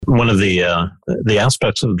one of the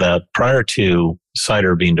aspects of that prior to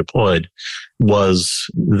CIDR being deployed was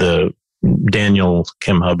the Daniel,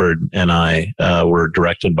 Kim Hubbard, and I were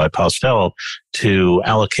directed by Postel to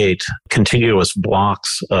allocate contiguous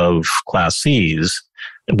blocks of Class Cs,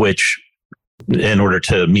 which, in order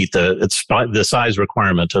to meet the size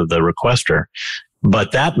requirement of the requester.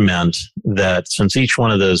 But that meant that since each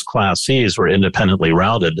one of those Class Cs were independently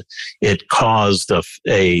routed, it caused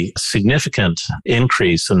a significant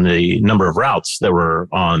increase in the number of routes that were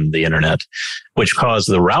on the internet, which caused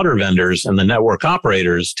the router vendors and the network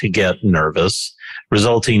operators to get nervous,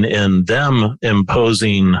 resulting in them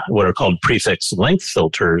imposing what are called prefix length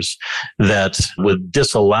filters that would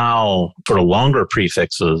disallow sort of longer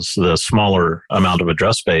prefixes, the smaller amount of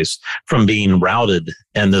address space, from being routed.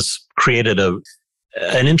 And this created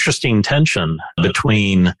an interesting tension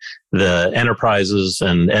between the enterprises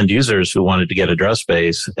and end users who wanted to get address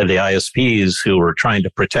space and the ISPs who were trying to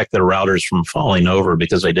protect their routers from falling over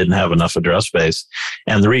because they didn't have enough address space.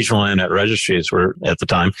 And the regional internet registries were, at the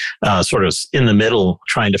time, sort of in the middle,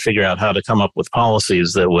 trying to figure out how to come up with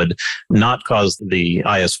policies that would not cause the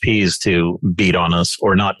ISPs to beat on us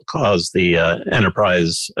or not cause the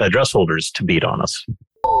enterprise address holders to beat on us.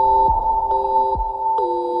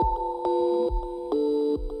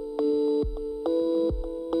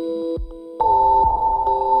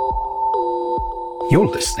 You're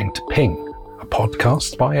listening to Ping, a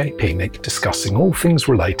podcast by APNIC discussing all things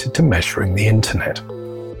related to measuring the internet.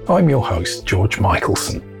 I'm your host, George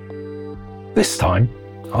Michelson. This time,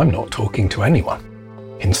 I'm not talking to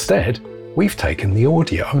anyone. Instead, we've taken the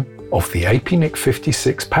audio of the APNIC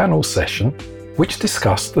 56 panel session, which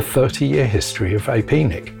discussed the 30-year history of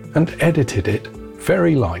APNIC and edited it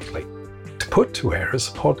very lightly to put to air as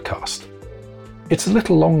a podcast. It's a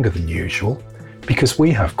little longer than usual, because we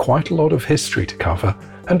have quite a lot of history to cover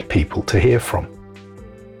and people to hear from.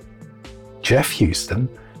 Jeff Houston,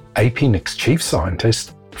 APNIC's chief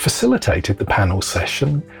scientist, facilitated the panel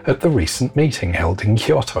session at the recent meeting held in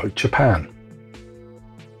Kyoto, Japan.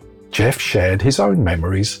 Jeff shared his own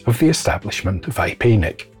memories of the establishment of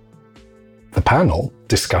APNIC. The panel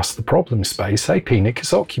discussed the problem space APNIC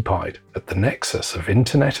has occupied at the nexus of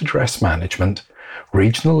Internet address management,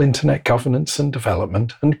 regional internet governance and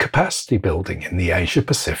development, and capacity building in the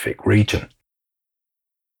Asia-Pacific region.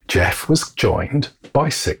 Jeff was joined by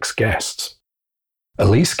 6 guests.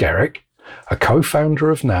 Elise Gerrick, a co-founder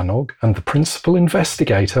of Nanog and the principal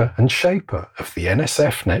investigator and shaper of the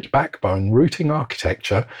NSFNet backbone routing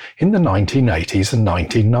architecture in the 1980s and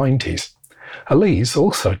 1990s. Elise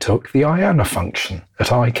also took the IANA function at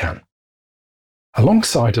ICANN.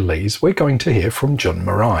 Alongside Elise, we're going to hear from Jun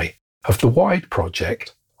Murai, of the WIDE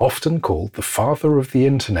project, often called the father of the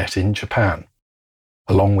internet in Japan.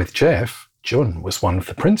 Along with Jeff, Jun was one of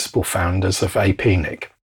the principal founders of APNIC.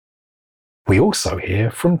 We also hear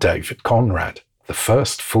from David Conrad, the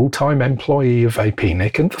first full-time employee of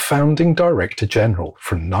APNIC and the founding Director General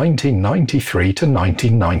from 1993 to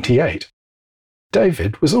 1998.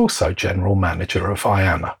 David was also General Manager of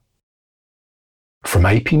IANA. From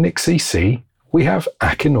APNIC CC, we have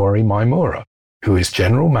Akinori Maimura, who is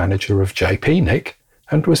General Manager of JPNIC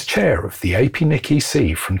and was Chair of the APNIC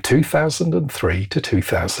EC from 2003 to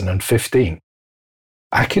 2015.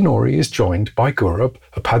 Akinori is joined by Gaurav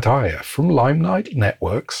Upadhyaya from Limelight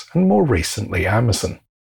Networks and more recently Amazon.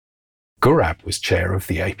 Gaurav was Chair of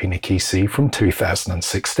the APNIC EC from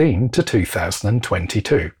 2016 to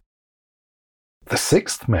 2022. The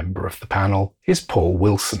 6th member of the panel is Paul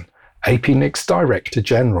Wilson, APNIC's Director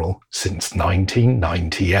General since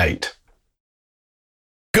 1998.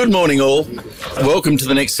 Good morning, all. Welcome to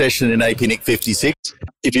the next session in APNIC 56.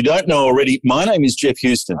 If you don't know already, my name is Jeff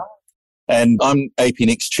Houston, and I'm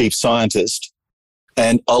APNIC's chief scientist.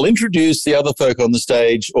 And I'll introduce the other folk on the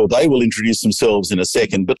stage, or they will introduce themselves in a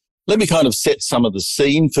second. But let me kind of set some of the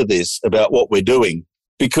scene for this about what we're doing,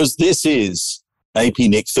 because this is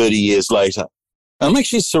APNIC 30 years later. I'm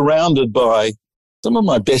actually surrounded by some of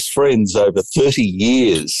my best friends over 30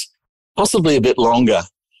 years, possibly a bit longer,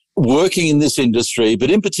 working in this industry,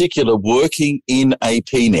 but in particular working in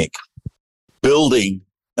APNIC, building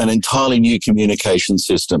an entirely new communication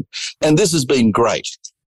system. And this has been great.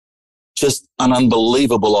 Just an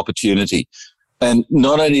unbelievable opportunity. And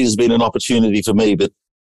not only has it been an opportunity for me, but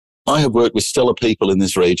I have worked with stellar people in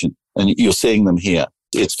this region, and you're seeing them here.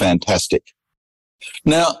 It's fantastic.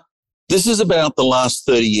 Now, this is about the last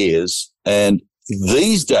 30 years, and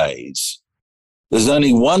these days, there's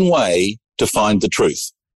only one way to find the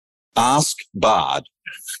truth. Ask Bard.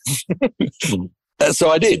 And so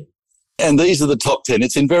I did. And these are the top 10.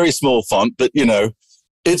 It's in very small font, but,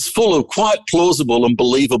 it's full of quite plausible and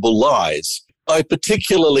believable lies. I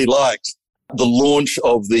particularly liked the launch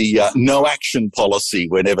of the no action policy,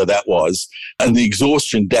 whenever that was, and the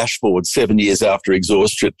exhaustion dashboard 7 years after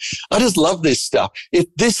exhaustion. I just love this stuff. If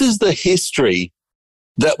this is the history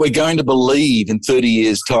that we're going to believe in 30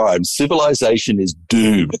 years' time, civilization is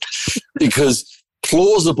doomed because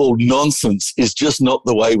plausible nonsense is just not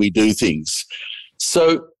the way we do things.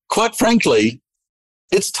 So, quite frankly,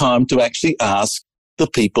 it's time to actually ask the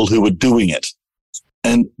people who are doing it.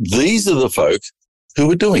 And these are the folk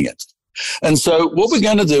who are doing it. And so what we're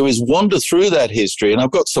going to do is wander through that history, and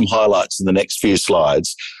I've got some highlights in the next few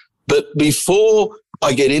slides. But before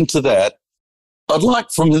I get into that, I'd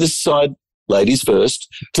like from this side, ladies first,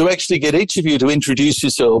 to actually get each of you to introduce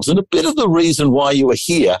yourselves and a bit of the reason why you are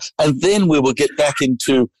here, and then we will get back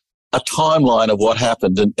into a timeline of what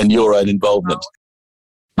happened and your own involvement.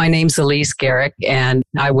 My name's Elise Garrick, and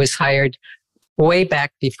I was hired way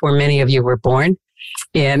back before many of you were born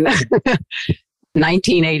in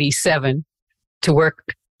 1987 to work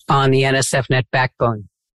on the NSFNet backbone.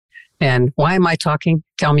 And why am I talking?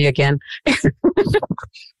 Tell me again.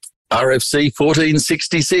 RFC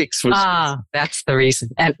 1466. That's the reason.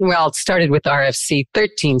 And well, it started with RFC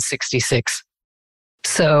 1366.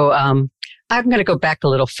 So I'm going to go back a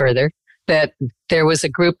little further, that there was a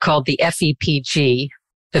group called the FEPG,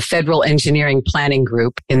 the Federal Engineering Planning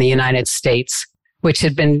Group in the United States, which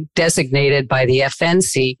had been designated by the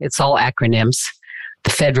FNC, it's all acronyms,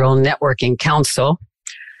 the Federal Networking Council.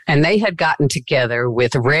 And they had gotten together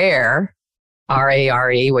with RARE,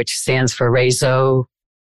 R-A-R-E, which stands for Réseau,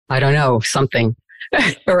 I don't know, something,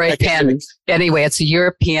 or APN. Anyway, it's a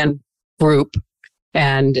European group.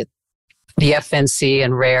 And the FNC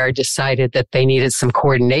and RARE decided that they needed some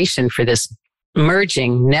coordination for this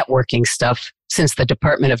merging networking stuff, since the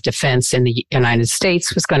Department of Defense in the United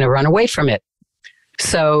States was going to run away from it.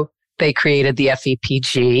 So they created the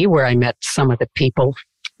FEPG, where I met some of the people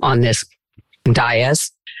on this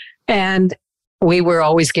dais. And we were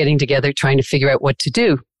always getting together trying to figure out what to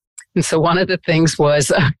do. And so one of the things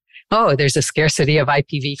was, there's a scarcity of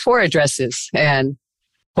IPv4 addresses. And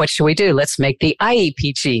what should we do? Let's make the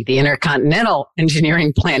IEPG, the Intercontinental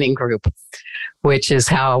Engineering Planning Group, which is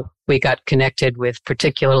how we got connected with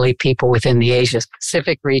particularly people within the Asia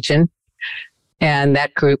Pacific region. And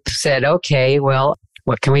that group said, okay, well,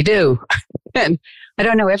 what can we do? And I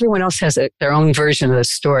don't know, everyone else has their own version of the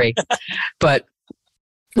story, but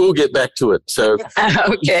we'll get back to it. So,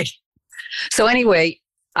 okay. So anyway,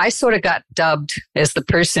 I sort of got dubbed as the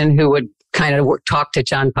person who would kind of talk to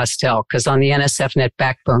John Postel, because on the NSFNet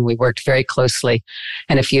backbone, we worked very closely.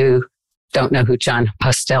 And if you don't know who John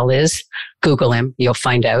Postel is, Google him, you'll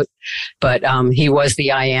find out. But he was the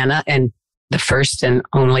IANA, and the first and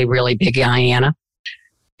only really big IANA.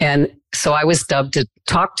 And so I was dubbed to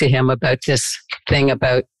talk to him about this thing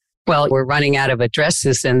about, well, we're running out of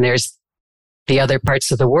addresses, and there's the other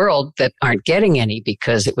parts of the world that aren't getting any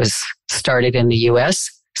because it was started in the US.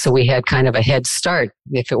 So we had kind of a head start.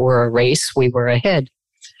 If it were a race, we were ahead.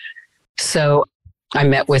 So I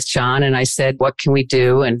met with John and I said, what can we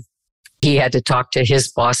do? And he had to talk to his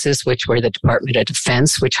bosses, which were the Department of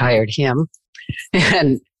Defense, which hired him.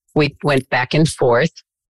 And we went back and forth.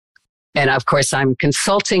 And of course, I'm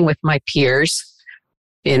consulting with my peers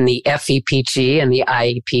in the FEPG and the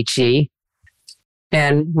IEPG.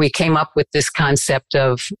 And we came up with this concept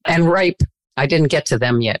of, and RIPE, I didn't get to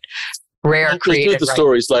them yet. RARE created. We'll do the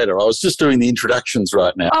stories later. I was just doing the introductions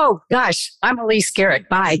right now. Oh, gosh. I'm Elise Garrick.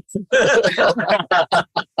 Bye.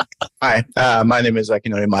 Hi, my name is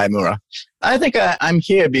Akinori Maemura. I think I'm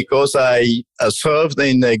here because I served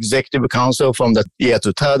in the Executive Council from the year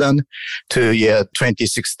 2000 to year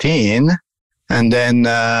 2016. And then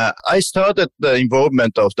I started the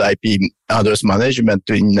involvement of the IP address management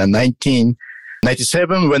in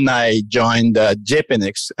 1997 when I joined the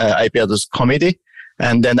APNIC IP address committee.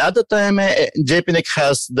 And then at the time, APNIC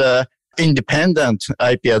has the independent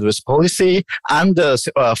IP address policy under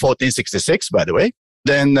 1466, by the way.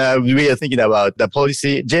 Then we are thinking about the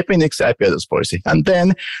policy, APNIC's IP address policy. And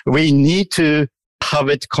then we need to have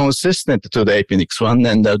it consistent to the APNIC one.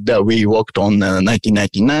 And that we worked on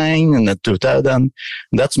 1999 and 2000.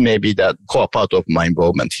 That's maybe the core part of my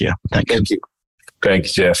involvement here. Thank you.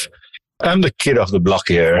 Thanks, Jeff. I'm the kid of the block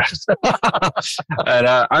here. And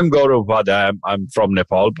I'm Gaurav Vadai. I'm from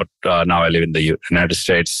Nepal, but now I live in the United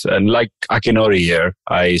States. And like Akinori here,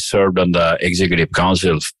 I served on the Executive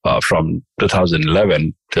Council from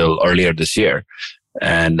 2011 till earlier this year,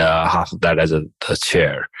 and half of that as the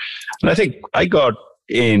chair. And I think I got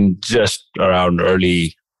in just around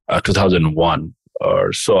early 2001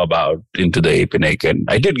 or so about into the APNIC. And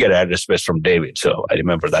I did get address space from David, so I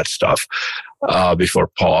remember that stuff before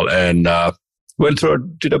Paul. And went through,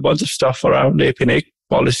 did a bunch of stuff around APNIC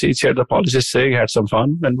policy, chaired the policy SIG, had some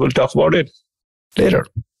fun, and we'll talk about it later.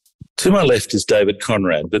 To my left is David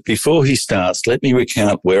Conrad, but before he starts, let me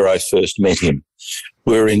recount where I first met him.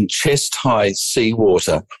 We're in chest-high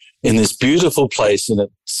seawater in this beautiful place in a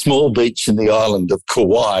small beach in the island of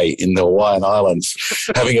Kauai in the Hawaiian Islands,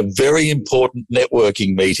 having a very important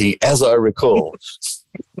networking meeting, as I recall.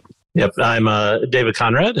 Yep, I'm David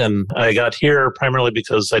Conrad, and I got here primarily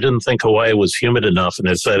because I didn't think Hawaii was humid enough, and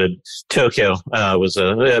I decided Tokyo was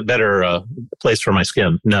a better place for my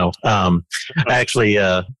skin. No, I actually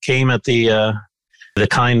came at the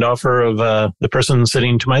kind offer of the person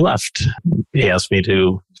sitting to my left. He asked me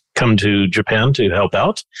to come to Japan to help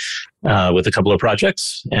out with a couple of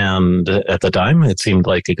projects, and at the time, it seemed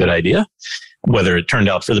like a good idea. Whether it turned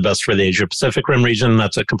out for the best for the Asia Pacific Rim region,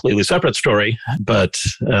 that's a completely separate story, but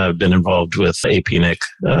I've been involved with APNIC,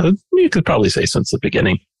 you could probably say since the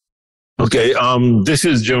beginning. Okay, this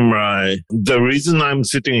is Jim Rai. The reason I'm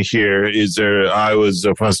sitting here is I was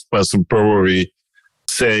the first person probably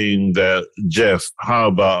saying that, Jeff, how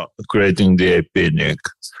about creating the APNIC?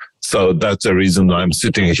 So that's the reason I'm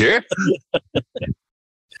sitting here.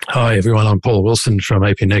 Hi, everyone. I'm Paul Wilson from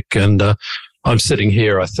APNIC, and I'm sitting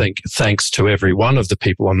here, I think, thanks to every one of the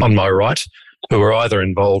people on my right who are either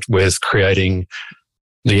involved with creating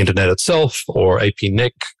the internet itself or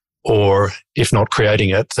APNIC, or if not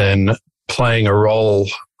creating it, then playing a role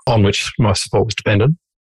on which my support was dependent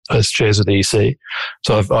as chairs of the EC.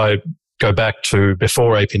 So I go back to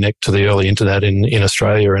before APNIC to the early internet in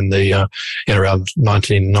Australia in around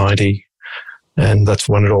 1990. And that's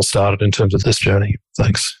when it all started in terms of this journey.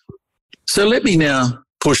 Thanks. So let me now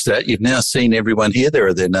push that. You've now seen everyone here. There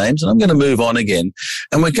are their names. And I'm going to move on again.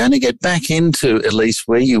 And we're going to get back into at least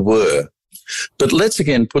where you were. But let's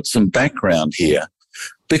again put some background here.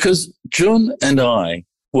 Because Jun and I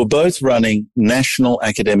were both running national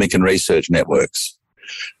academic and research networks.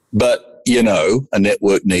 But, you know, a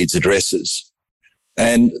network needs addresses.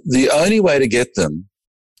 And the only way to get them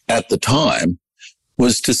at the time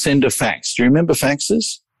was to send a fax. Do you remember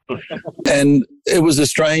faxes? And it was a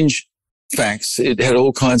strange fax. It had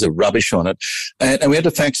all kinds of rubbish on it. And we had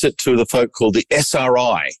to fax it to the folk called the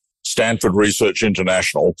SRI, Stanford Research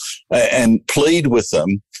International, and plead with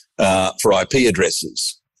them for IP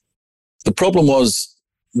addresses. The problem was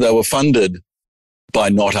they were funded by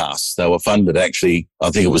not us. They were funded actually, I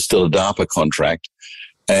think it was still a DARPA contract,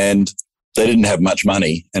 and they didn't have much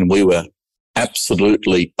money, and we were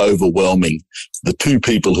absolutely overwhelming the two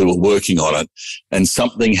people who were working on it, and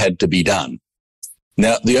something had to be done.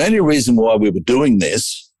 Now, the only reason why we were doing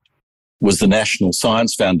this was the National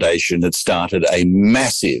Science Foundation had started a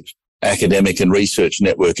massive academic and research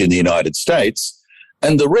network in the United States,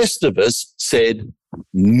 and the rest of us said,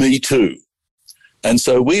 me too. And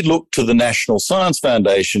so we looked to the National Science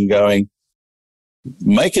Foundation going,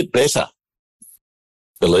 make it better.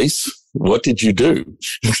 Elise, what did you do?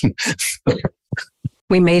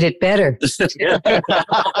 We made it better. Do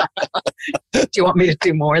you want me to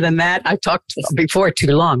do more than that? I talked before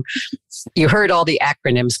too long. You heard all the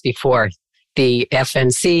acronyms before, the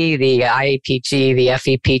FNC, the IAPG, the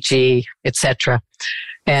FEPG, etc.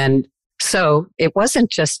 And so it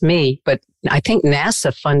wasn't just me, but I think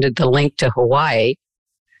NASA funded the link to Hawaii.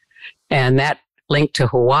 And that link to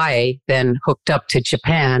Hawaii then hooked up to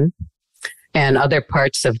Japan and other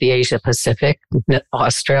parts of the Asia Pacific,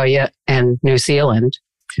 Australia and New Zealand.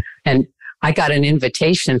 And I got an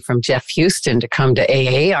invitation from Jeff Houston to come to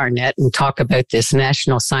AARNet and talk about this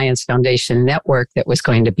National Science Foundation network that was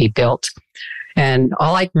going to be built. And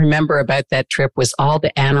all I remember about that trip was all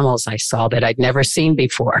the animals I saw that I'd never seen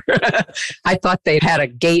before. I thought they'd had a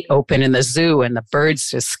gate open in the zoo and the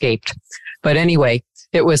birds escaped. But anyway,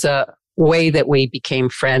 it was a way that we became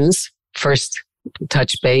friends, first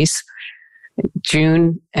touch base.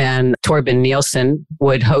 June and Torben Nielsen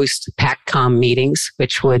would host PACCOM meetings,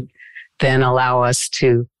 which would then allow us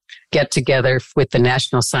to get together with the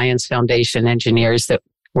National Science Foundation engineers that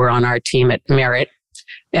were on our team at Merit.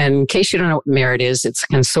 And in case you don't know what Merit is, it's a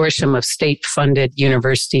consortium of state-funded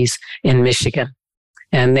universities in Michigan.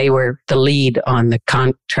 And they were the lead on the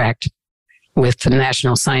contract with the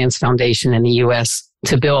National Science Foundation in the U.S.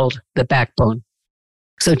 to build the backbone.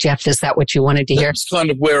 So, Jeff, is that what you wanted to hear? That's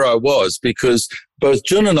kind of where I was, because both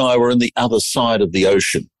Jun and I were on the other side of the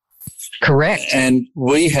ocean. Correct. And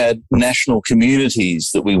we had national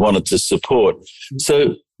communities that we wanted to support.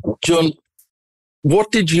 So, Jun,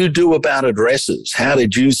 what did you do about addresses? How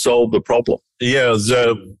did you solve the problem? Yeah,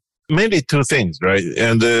 mainly two things, right?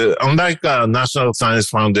 And unlike National Science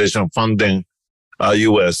Foundation funding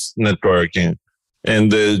U.S. networking,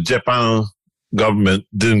 and Japan government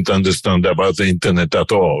didn't understand about the internet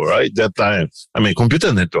at all, right? That time,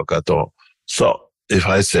 computer network at all. So if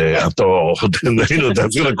I say at all, then,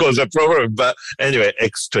 that's going to cause a problem. But anyway,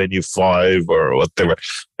 X25 or whatever.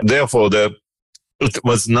 Therefore, it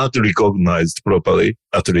was not recognized properly,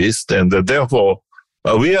 at least. And therefore,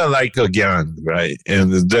 we are like a gang, right?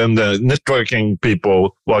 And then the networking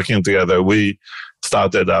people working together, we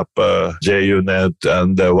started up JUNet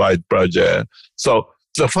and the White Project. So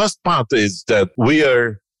the first part is that we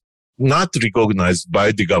are not recognized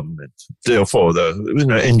by the government. Therefore,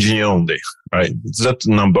 the engineer only, right? That's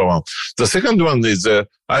number one. The second one is,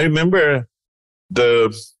 I remember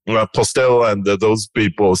the Postel and those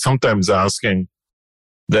people sometimes asking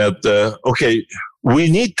that, okay, we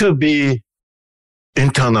need to be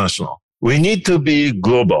international. We need to be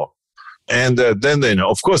global. And then,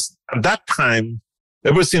 of course, at that time,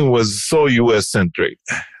 everything was so US-centric,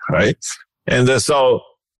 right? And so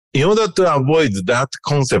in order to avoid that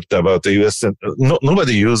concept about the US,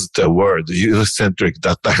 nobody used the word US-centric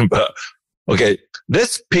that time, but okay,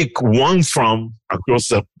 let's pick one from across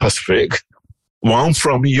the Pacific, one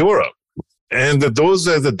from Europe. And those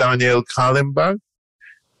are the Daniel Kallenbach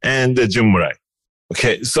and the Jim Murray.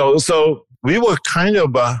 Okay, so we were kind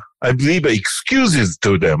of, I believe, excuses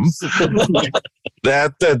to them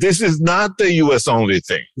that this is not the U.S. only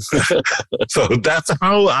thing. So that's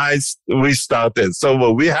how we started.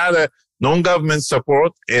 So we had a non-government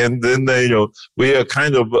support, and then we are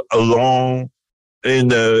kind of alone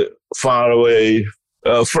in far away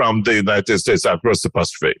from the United States across the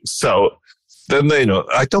Pacific. So then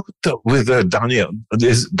I talked with Daniel.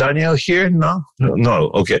 Is Daniel here now? No.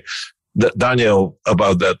 Okay. Daniel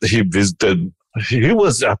about that. He visited. He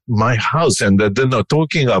was at my house and then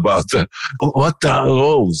talking about what the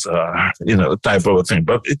roles are, type of thing.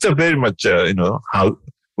 But it's a very much, how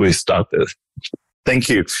we started. Thank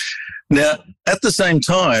you. Now, at the same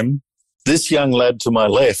time, this young lad to my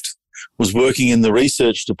left was working in the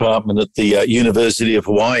research department at the University of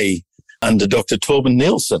Hawaii under Dr. Torben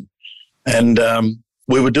Nielsen. And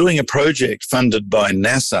we were doing a project funded by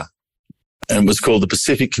NASA, and was called the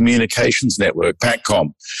Pacific Communications Network,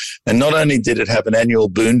 PACCOM. And not only did it have an annual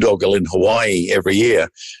boondoggle in Hawaii every year,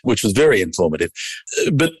 which was very informative,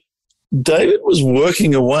 but David was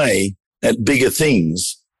working away at bigger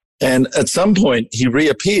things. And at some point, he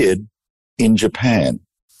reappeared in Japan.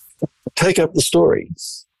 Take up the story.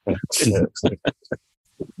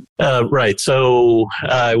 Right. So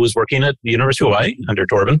I was working at the University of Hawaii under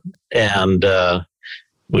Torben, and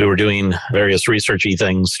we were doing various researchy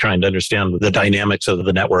things, trying to understand the dynamics of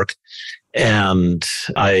the network. And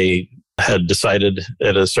I had decided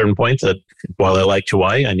at a certain point that while I liked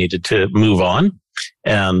Hawaii, I needed to move on.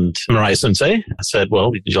 And Mirai Sensei said, well,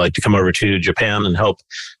 would you like to come over to Japan and help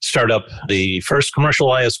start up the first commercial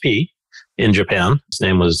ISP in Japan? His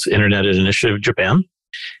name was Internet Initiative Japan.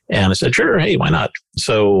 And I said, sure, hey, why not?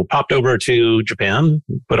 So popped over to Japan,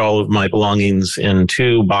 put all of my belongings in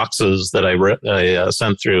 2 boxes that I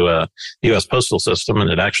sent through a U.S. postal system, and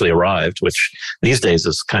it actually arrived, which these days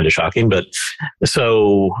is kind of shocking. But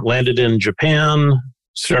so landed in Japan,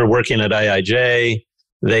 started working at IIJ.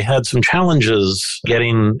 They had some challenges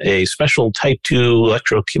getting a special Type 2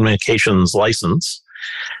 electrocommunications license.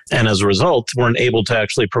 And as a result, weren't able to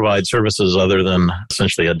actually provide services other than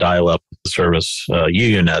essentially a dial-up service,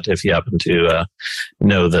 UUNet, if you happen to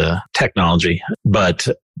know the technology. But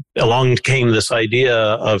along came this idea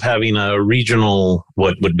of having a regional,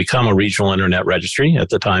 what would become a regional internet registry. At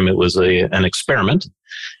the time, it was an experiment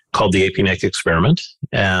called the APNIC experiment.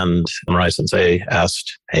 And Mirai Sensei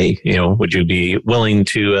asked, hey, would you be willing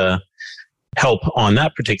to help on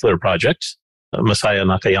that particular project? Masaya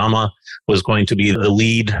Nakayama was going to be the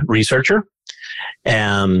lead researcher,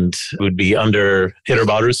 and it would be under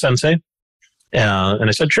Hirobaru Sensei. And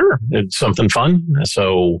I said, sure, it's something fun.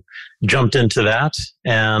 So jumped into that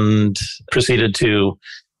and proceeded to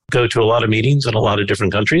go to a lot of meetings in a lot of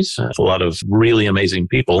different countries, a lot of really amazing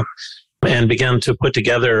people, and began to put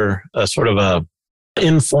together a sort of a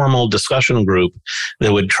informal discussion group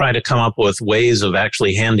that would try to come up with ways of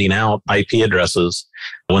actually handing out IP addresses.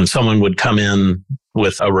 When someone would come in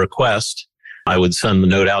with a request, I would send the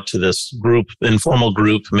note out to this group, informal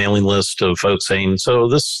group mailing list of folks saying, so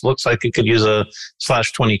this looks like it could use a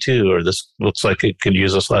 /22, or this looks like it could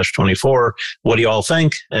use a /24. What do you all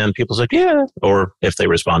think? And people said, yeah, or if they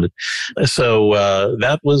responded. So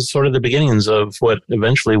that was sort of the beginnings of what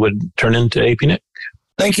eventually would turn into APNIC.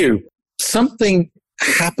 Thank you. Something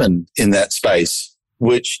happened in that space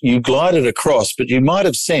which you glided across, but you might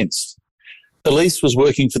have sensed. Elise was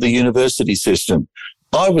working for the university system.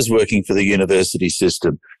 I was working for the university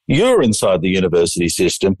system. You're inside the university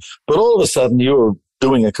system, but all of a sudden you're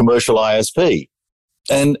doing a commercial ISP.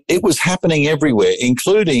 And it was happening everywhere,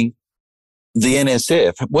 including the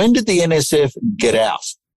NSF. When did the NSF get out?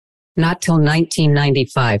 Not till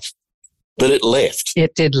 1995. But it left.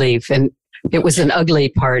 It did leave, and it was an ugly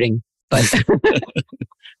parting. But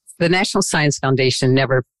the National Science Foundation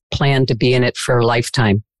never planned to be in it for a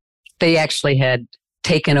lifetime. They actually had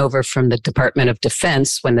taken over from the Department of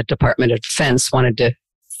Defense when the Department of Defense wanted to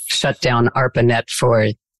shut down ARPANET for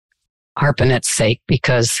ARPANET's sake,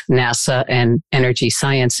 because NASA and Energy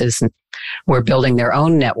Sciences were building their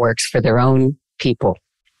own networks for their own people.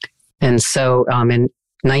 And so in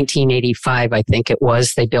 1985, I think it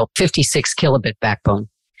was, they built 56 kilobit backbone.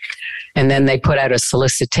 And then they put out a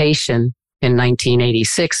solicitation in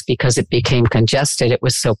 1986 because it became congested. It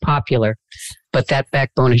was so popular. But that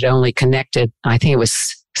backbone had only connected, I think it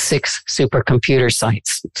was 6 supercomputer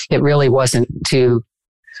sites. It really wasn't to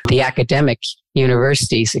the academic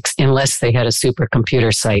universities unless they had a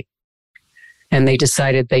supercomputer site. And they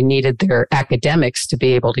decided they needed their academics to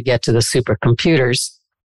be able to get to the supercomputers.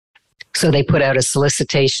 So they put out a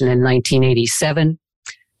solicitation in 1987.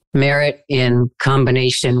 Merit, in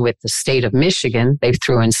combination with the state of Michigan, they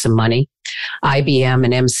threw in some money. IBM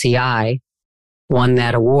and MCI won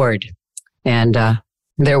that award. And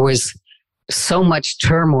there was so much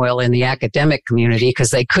turmoil in the academic community because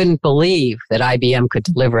they couldn't believe that IBM could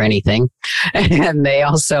deliver anything. And they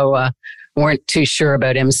also weren't too sure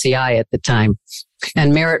about MCI at the time.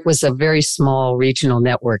 And Merit was a very small regional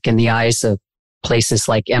network in the eyes of places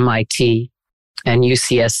like MIT and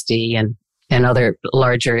UCSD and other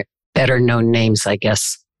larger, better known names, I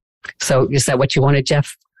guess. So is that what you wanted,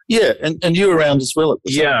 Jeff? Yeah, and you were around as well.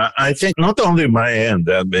 Yeah, I think not only my end.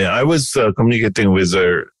 I was communicating with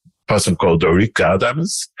a person called Rick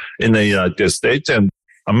Adams in the United States, and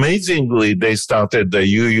amazingly, they started the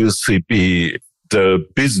UUCP, the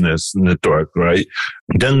business network, right?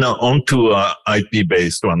 Then onto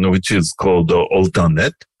IP-based one, which is called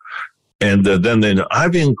Alternet. And then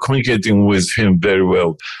I've been communicating with him very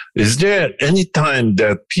well. Is there any time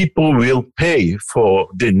that people will pay for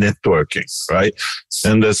the networking, right?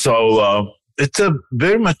 And so it's a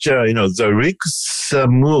very much, the Rick's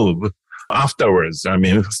move afterwards. I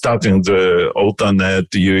mean, starting the Alternet,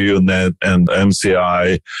 UUNet, and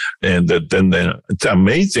MCI. And then it's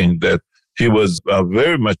amazing that he was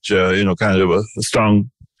very much, kind of a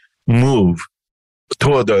strong move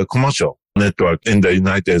toward the commercial network in the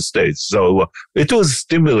United States. So it was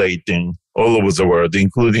stimulating all over the world,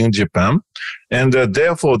 including Japan. And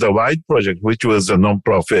therefore, the WIDE project, which was a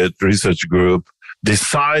nonprofit research group,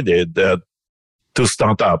 decided that to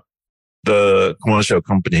start up the commercial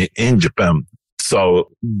company in Japan.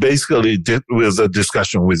 So basically, it was a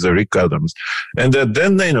discussion with Rick Adams. And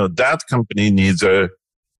then, that company needs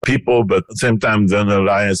people, but at the same time, then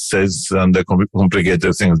alliances and the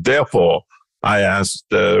complicated things. Therefore, I asked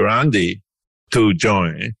Randy to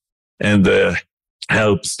join and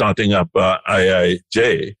help starting up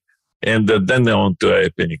IIJ, and then on to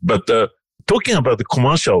APNIC. But talking about the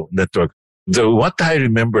commercial network, what I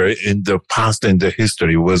remember in the past and the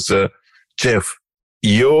history was, Jeff,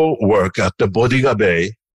 your work at the Bodega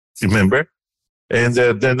Bay, remember? And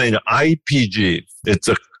then in IPG, it's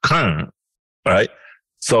a CAN, right?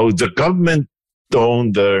 So the government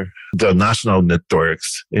owned the national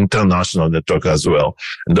networks, international network as well.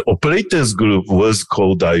 And the operators group was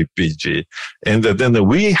called IPG. And then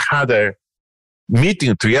we had a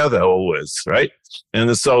meeting together always, right?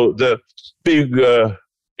 And so the big,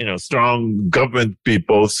 strong government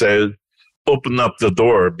people said, open up the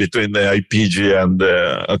door between the IPG and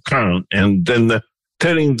the account. And then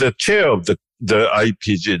telling the chair of the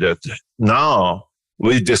IPG that now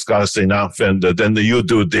we discussed enough, and then you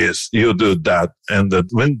do this, you do that. And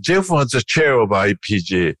when Jeff was the chair of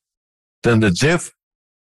IPG, then Jeff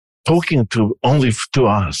talking only to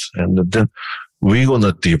us, and then we're going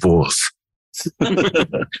to divorce.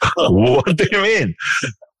 What do you mean?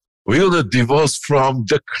 We're going to divorce from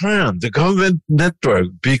the current, the government network,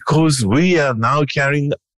 because we are now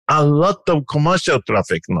carrying a lot of commercial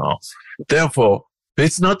traffic now. Therefore,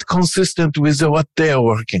 it's not consistent with what they are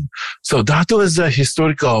working. So that was a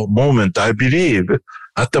historical moment, I believe,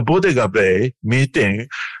 at the Bodega Bay meeting.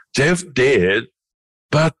 Jeff did,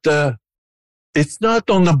 but it's not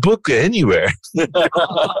on the book anywhere.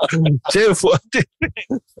 Jeff, what do you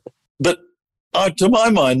think? But to my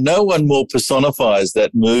mind, no one more personifies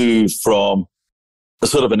that move from a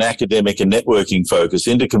sort of an academic and networking focus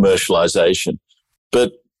into commercialization.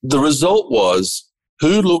 But the result was,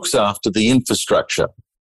 who looks after the infrastructure?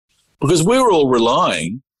 Because we were all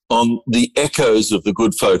relying on the echoes of the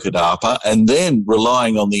good folk at ARPA and then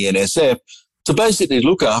relying on the NSF to basically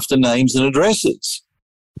look after names and addresses.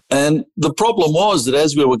 And the problem was that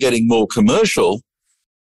as we were getting more commercial,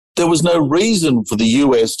 there was no reason for the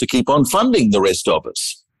US to keep on funding the rest of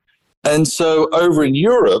us. And so over in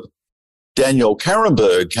Europe, Daniel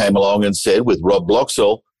Karenberg came along and said with Rob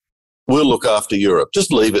Bloxell, we'll look after Europe,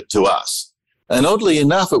 just leave it to us. And oddly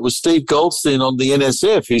enough, it was Steve Goldstein on the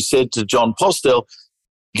NSF who said to John Postel,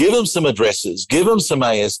 give them some addresses, give them some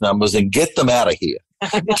AS numbers and get them out of here.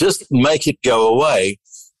 Just make it go away.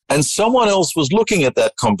 And someone else was looking at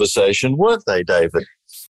that conversation, weren't they, David?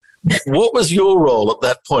 What was your role at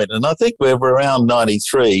that point? And I think we're around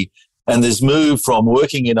 93 and there's moved from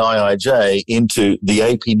working in IIJ into the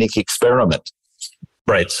APNIC experiment.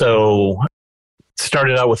 Right. So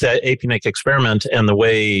started out with that APNIC experiment and the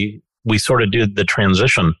way we sort of did the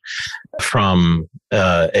transition from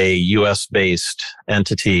a US-based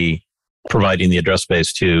entity providing the address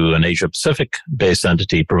space to an Asia-Pacific-based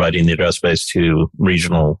entity providing the address space to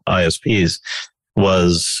regional ISPs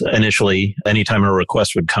was initially, anytime a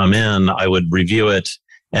request would come in, I would review it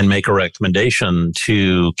and make a recommendation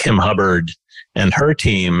to Kim Hubbard and her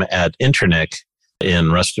team at Internic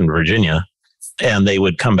in Reston, Virginia. And they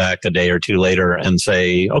would come back a day or two later and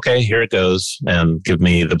say, okay, here it goes, and give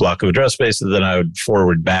me the block of address space that then I would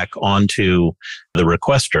forward back onto the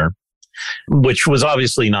requester, which was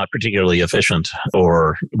obviously not particularly efficient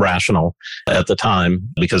or rational at the time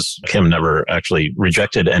because Kim never actually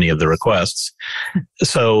rejected any of the requests.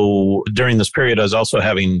 So during this period, I was also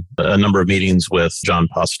having a number of meetings with John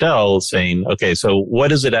Postel saying, okay, so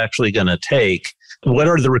what is it actually going to take? What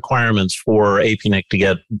are the requirements for APNIC to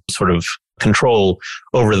get sort of control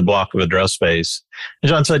over the block of address space? And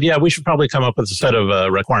John said, yeah, we should probably come up with a set of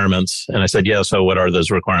requirements. And I said, yeah, so what are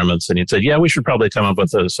those requirements? And he said, yeah, we should probably come up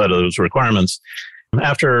with a set of those requirements.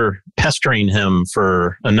 After pestering him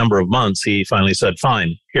for a number of months, he finally said,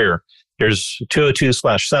 fine, here's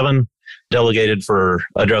 202/7 delegated for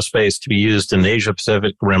address space to be used in the Asia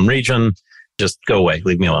Pacific Rim region. Just go away,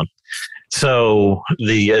 leave me alone. So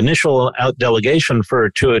the initial out delegation for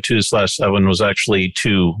 202/7 was actually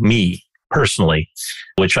to me personally,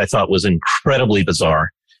 which I thought was incredibly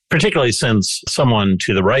bizarre, particularly since someone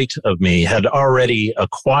to the right of me had already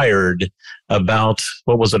acquired about,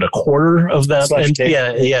 what was it, a quarter of that?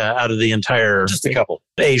 Out of the entire just a couple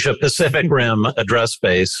Asia Pacific Rim address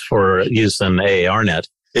space for use in AARNet.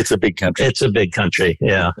 It's a big country. It's a big country,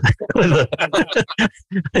 yeah.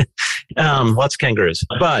 Lots of kangaroos.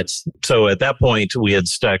 But so at that point, we had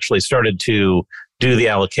actually started to do the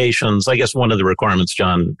allocations. I guess one of the requirements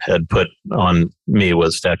John had put on me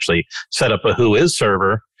was to actually set up a Whois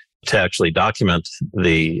server to actually document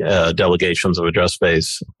the delegations of address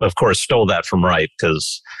space. Of course, stole that from Wright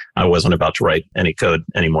because I wasn't about to write any code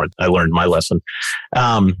anymore. I learned my lesson.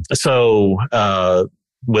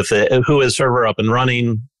 With the Whois server up and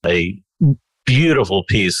running, a beautiful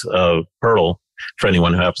piece of Perl for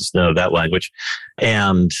anyone who happens to know that language,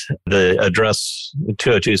 and the address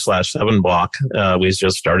 202/7 block, we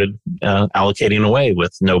just started allocating away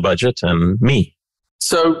with no budget and me.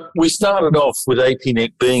 So we started off with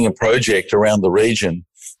APNIC being a project around the region,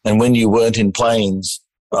 and when you weren't in planes,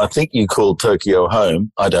 I think you called Tokyo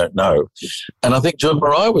home. I don't know. And I think John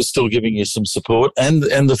Marai was still giving you some support and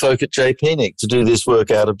the folk at JPNIC to do this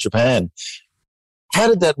work out of Japan. How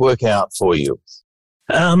did that work out for you?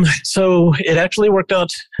 So it actually worked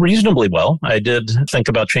out reasonably well. I did think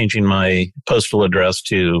about changing my postal address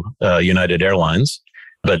to United Airlines,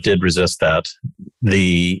 but did resist that.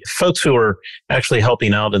 The folks who were actually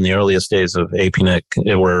helping out in the earliest days of APNIC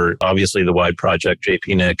were obviously the wide project,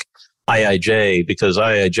 JPNIC, IIJ, because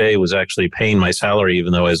IIJ was actually paying my salary,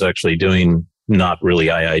 even though I was actually doing not really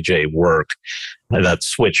IIJ work. That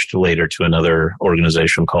switched later to another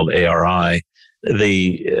organization called ARI.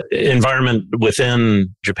 The environment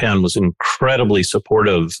within Japan was incredibly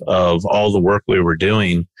supportive of all the work we were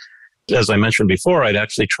doing. As I mentioned before, I'd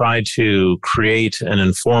actually tried to create an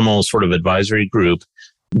informal sort of advisory group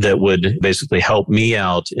that would basically help me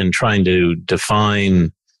out in trying to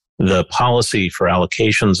define the policy for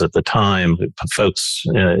allocations at the time. Folks,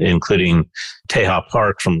 including Teha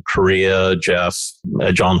Park from Korea, Jeff,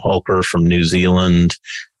 John Holker from New Zealand.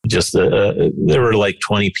 There were like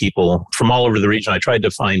 20 people from all over the region. I tried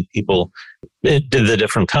to find people in the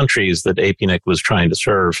different countries that APNIC was trying to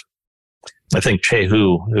serve. I think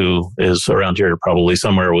Chehu, who is around here probably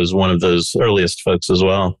somewhere, was one of those earliest folks as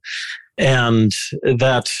well. And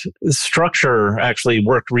that structure actually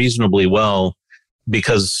worked reasonably well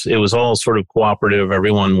because it was all sort of cooperative.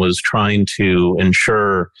 Everyone was trying to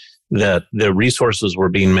ensure that the resources were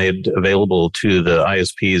being made available to the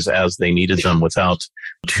ISPs as they needed them without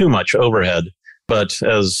too much overhead. But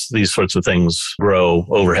as these sorts of things grow,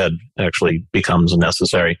 overhead actually becomes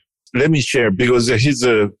necessary. Let me share, because he's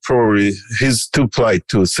too polite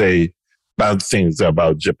to say bad things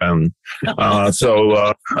about Japan. Maybe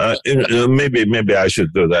I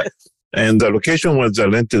should do that. And the location was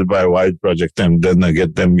rented by a wide project, and then I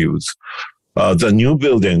get them used. The new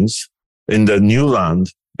buildings in the new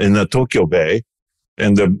land in the Tokyo Bay,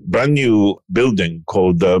 and the brand new building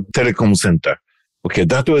called the Telecom Center. Okay,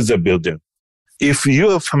 that was a building. If you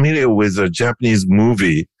are familiar with the Japanese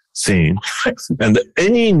movie scene, and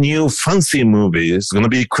any new fancy movie is going to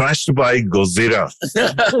be crushed by Godzilla.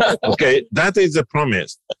 Okay, that is a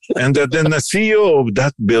promise. And then the CEO of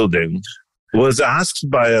that building was asked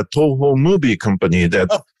by a Toho movie company that,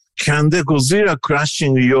 can the Godzilla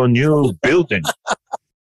crashing your new building?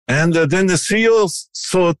 And then the CEO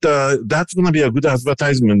thought that's going to be a good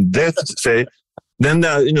advertisement. Then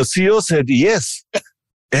CEO said yes.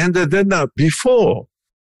 And then before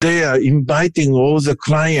they are inviting all the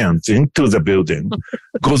clients into the building,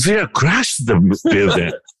 Godzilla crashed the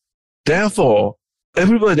building. Therefore,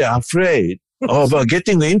 everybody are afraid of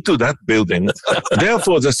getting into that building.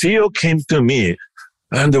 Therefore, the CEO came to me,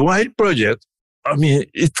 and the White Project, I mean,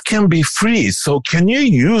 it can be free. So can you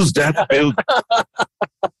use that building?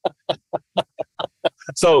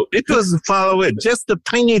 So it was far away, just a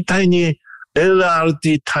tiny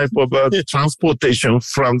LRT type of transportation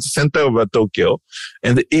from the center of Tokyo.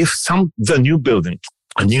 And if the new building,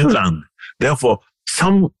 a new land, therefore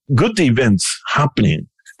some good events happening,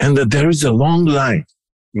 and there is a long line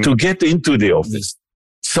to get into the office.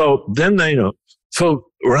 So then, so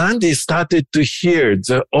Randy started to hear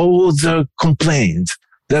all the complaints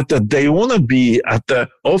that they want to be at the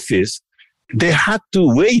office. They had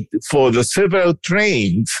to wait for the several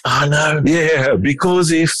trains. Oh, no. Yeah,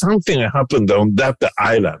 because if something happened on that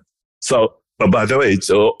island. So, by the way, it's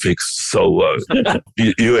all fixed. So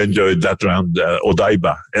you enjoyed that land,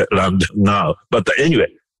 Odaiba land now. But anyway,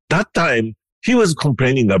 that time he was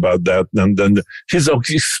complaining about that. And then he's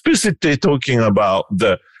explicitly talking about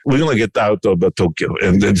we're going to get out of Tokyo.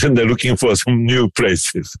 And then they're looking for some new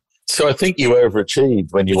places. So I think you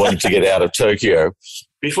overachieved when you wanted to get out of Tokyo.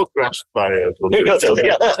 Before crashed by out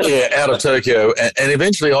of Tokyo and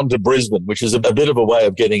eventually on to Brisbane, which is a bit of a way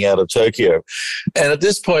of getting out of Tokyo. And at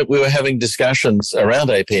this point, we were having discussions around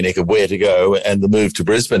APNIC of where to go and the move to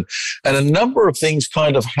Brisbane. And a number of things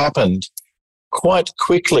kind of happened quite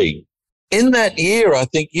quickly. In that year, I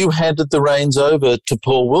think you handed the reins over to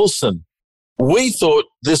Paul Wilson. We thought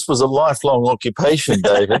this was a lifelong occupation,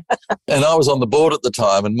 David. And I was on the board at the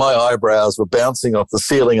time, and my eyebrows were bouncing off the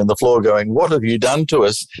ceiling and the floor going, what have you done to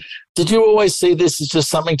us? Did you always see this as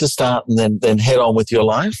just something to start and then head on with your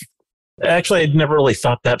life? Actually, I'd never really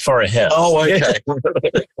thought that far ahead. Oh, okay.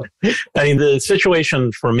 I mean, the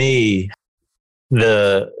situation for me,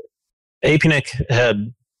 the APNIC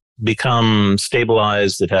had become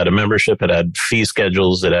stabilized. It had a membership. It had fee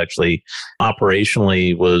schedules. It actually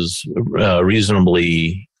operationally was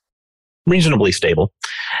reasonably stable.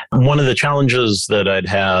 One of the challenges that I'd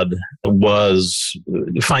had was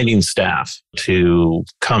finding staff to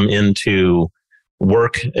come into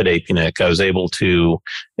work at APNIC. I was able to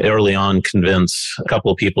early on convince a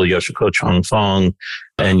couple of people, Yoshiko Chongfong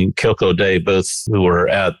and Kyoko Day, both who were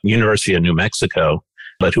at University of New Mexico,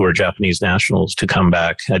 but who were Japanese nationals, to come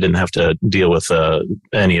back. I didn't have to deal with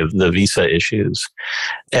any of the visa issues.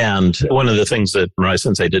 And one of the things that Mirai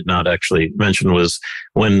Sensei did not actually mention was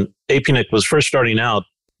when APNIC was first starting out,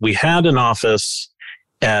 we had an office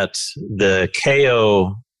at the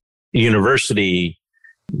Keio University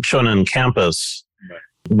Shonan campus,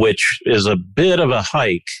 which is a bit of a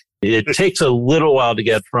hike. It takes a little while to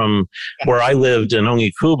get from where I lived in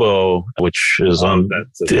Ongikubo, which is on.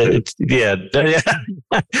 Yeah.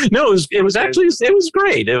 No, it was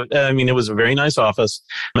great. It was a very nice office.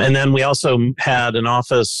 And then we also had an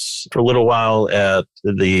office for a little while at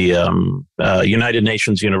the United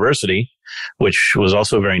Nations University, which was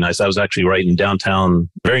also very nice. I was actually right in downtown,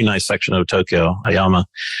 very nice section of Tokyo, Ayama.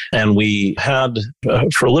 And we had,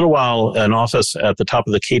 for a little while, an office at the top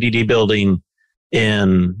of the KDD building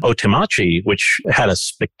in Otemachi, which had a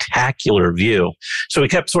spectacular view. So we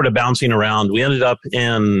kept sort of bouncing around. We ended up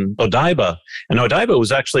in Odaiba. And Odaiba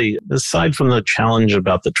was actually, aside from the challenge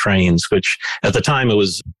about the trains, which at the time it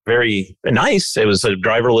was very nice. It was a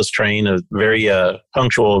driverless train, a very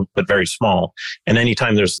punctual, but very small. And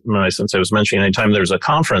anytime since I was mentioning, anytime there's a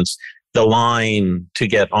conference, the line to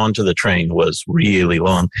get onto the train was really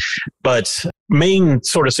long. But main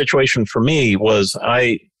sort of situation for me was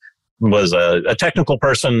was a technical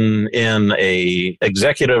person in a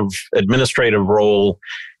executive administrative role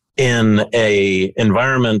in a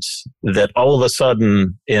environment that all of a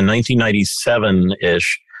sudden in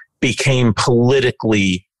 1997-ish became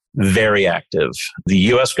politically very active. The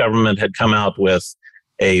US government had come out with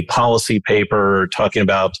a policy paper talking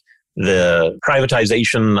about the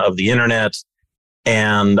privatization of the internet.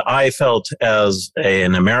 And I felt as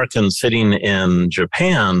an American sitting in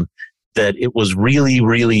Japan that it was really,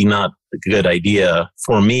 really not a good idea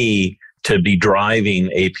for me to be driving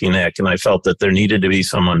APNIC. And I felt that there needed to be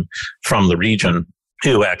someone from the region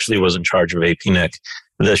who actually was in charge of APNIC.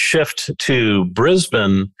 The shift to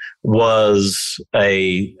Brisbane was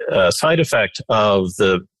a side effect of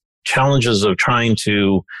the challenges of trying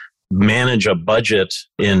to manage a budget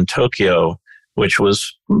in Tokyo, which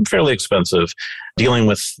was fairly expensive, dealing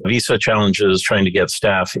with visa challenges, trying to get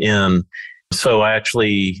staff in. So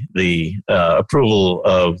actually, the approval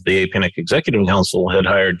of the APNIC Executive Council had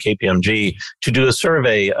hired KPMG to do a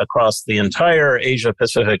survey across the entire Asia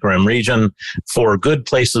Pacific Rim region for good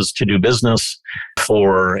places to do business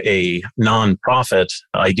for a nonprofit,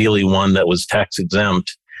 ideally one that was tax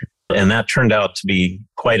exempt. And that turned out to be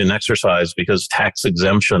quite an exercise because tax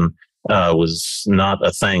exemption was not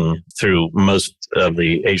a thing through most of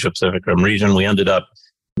the Asia Pacific Rim region. We ended up,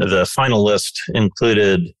 the final list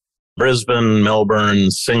included Brisbane, Melbourne,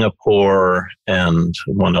 Singapore, and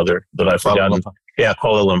one other that I've forgotten. Yeah,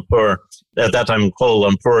 Kuala Lumpur. At that time in Kuala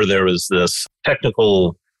Lumpur, there was this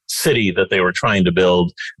technical city that they were trying to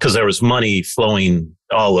build because there was money flowing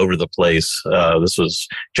all over the place. This was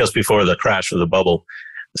just before the crash of the bubble.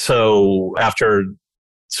 So after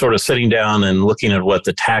sort of sitting down and looking at what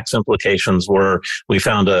the tax implications were, we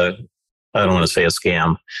found I don't want to say a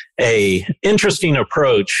scam, a interesting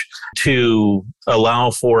approach to allow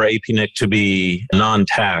for APNIC to be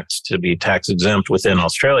non-taxed, to be tax exempt within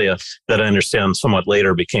Australia that I understand somewhat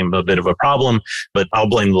later became a bit of a problem, but I'll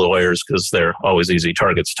blame the lawyers because they're always easy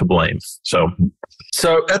targets to blame. So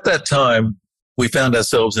at that time, we found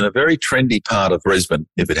ourselves in a very trendy part of Brisbane,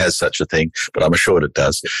 if it has such a thing, but I'm assured it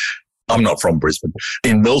does. I'm not from Brisbane,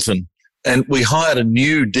 in Milton, and we hired a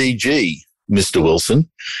new DG, Mr. Wilson.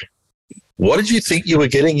 What did you think you were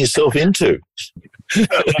getting yourself into?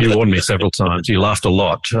 You warned me several times. You laughed a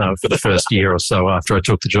lot for the first year or so after I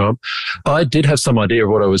took the job. I did have some idea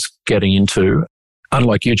of what I was getting into.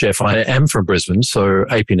 Unlike you, Jeff, I am from Brisbane, so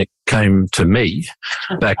APNIC came to me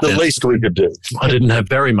back then. The least we could do. I didn't have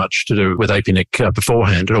very much to do with APNIC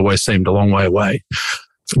beforehand. It always seemed a long way away.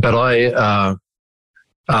 But I,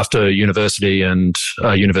 after university and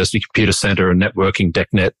University Computer Centre and networking,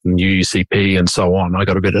 DECnet and UUCP and so on, I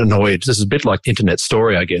got a bit annoyed. This is a bit like Internet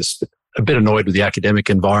Story, I guess. A bit annoyed with the academic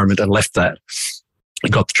environment and left that. I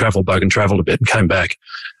got the travel bug and travelled a bit and came back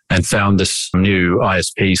and found this new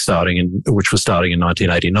ISP which was starting in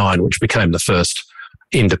 1989, which became the first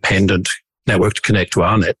independent network to connect to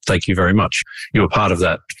ARNet. Thank you very much. You were part of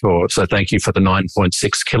that. So thank you for the 9.6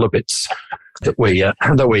 kilobits that we had.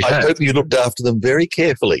 I hope you looked after them very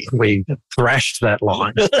carefully. We thrashed that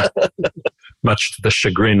line, much to the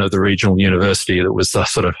chagrin of the regional university that was the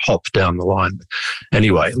sort of hop down the line.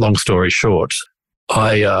 Anyway, long story short,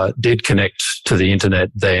 I did connect to the internet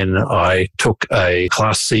then. I took a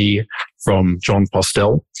Class C from John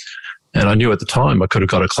Postel, and I knew at the time I could have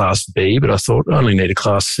got a Class B, but I thought I only need a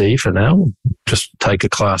Class C for now. Just take a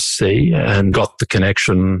Class C, and got the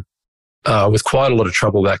connection with quite a lot of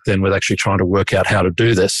trouble back then with actually trying to work out how to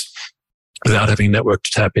do this without having a network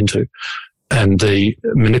to tap into. And the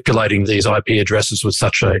manipulating these IP addresses was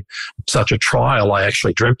such a trial, I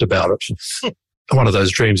actually dreamt about it. One of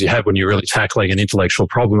those dreams you have when you're really tackling an intellectual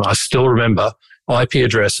problem. I still remember IP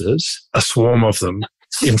addresses, a swarm of them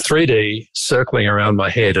in 3D circling around my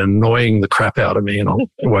head, annoying the crap out of me, and I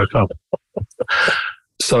woke up.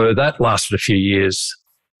 So that lasted a few years.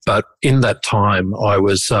 But in that time, I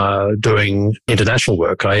was doing international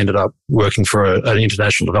work. I ended up working for an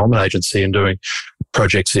international development agency and doing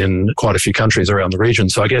projects in quite a few countries around the region.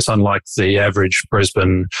 So I guess unlike the average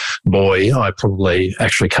Brisbane boy, I probably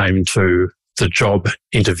actually came to the job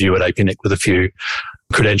interview at APNIC with a few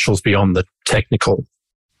credentials beyond the technical.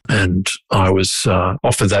 And I was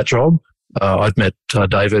offered that job. I'd met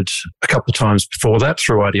David a couple of times before that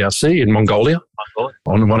through IDRC in Mongolia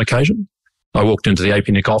on one occasion. I walked into the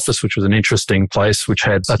APNIC office, which was an interesting place, which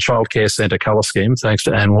had a childcare centre colour scheme, thanks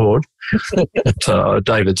to Anne Ward.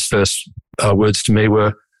 David's first words to me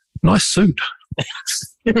were, "Nice suit."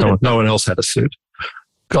 No one else had a suit.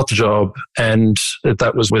 Got the job, and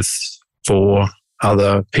that was with 4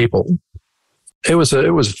 other people. It was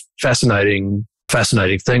a fascinating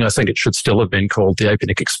fascinating thing. I think it should still have been called the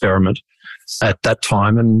APNIC experiment at that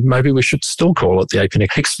time, and maybe we should still call it the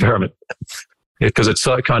APNIC experiment because it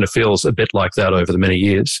kind of feels a bit like that over the many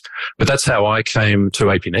years. But that's how I came to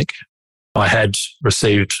APNIC. I had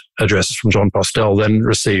received addresses from John Postel, then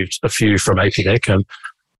received a few from APNIC, and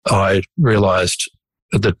I realised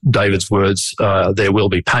that David's words, there will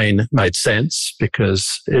be pain, made sense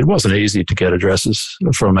because it wasn't easy to get addresses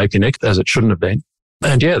from APNIC, as it shouldn't have been.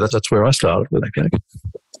 And yeah, that's where I started with APNIC.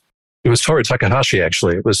 It was Toru Takahashi,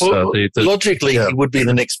 actually. It was logically, he would be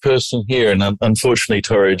the next person here. And unfortunately,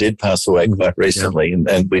 Toru did pass away quite recently.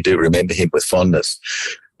 Yeah. And we do remember him with fondness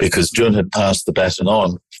because Jun had passed the baton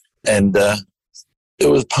on. And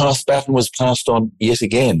baton was passed on yet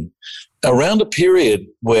again around a period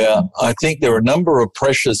where I think there are a number of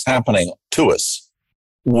pressures happening to us,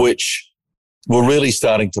 which were really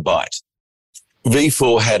starting to bite.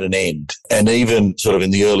 V4 had an end. And even sort of in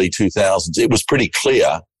the early 2000s, it was pretty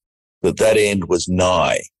clear that end was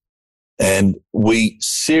nigh. And we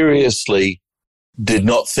seriously did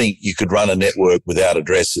not think you could run a network without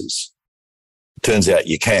addresses. Turns out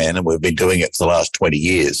you can, and we've been doing it for the last 20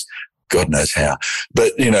 years. God knows how.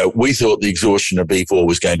 But, we thought the exhaustion of V4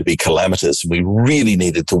 was going to be calamitous, and we really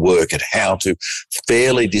needed to work at how to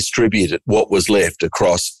fairly distribute what was left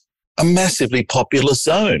across a massively populous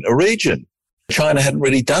zone, a region. China hadn't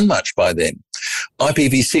really done much by then.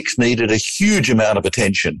 IPv6 needed a huge amount of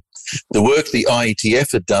attention. The work the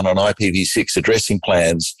IETF had done on IPv6 addressing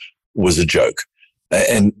plans was a joke.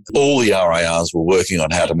 And all the RIRs were working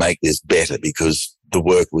on how to make this better because the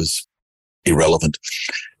work was irrelevant.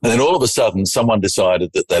 And then all of a sudden, someone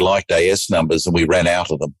decided that they liked AS numbers and we ran out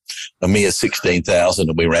of them, a mere 16,000,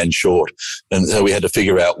 and we ran short. And so we had to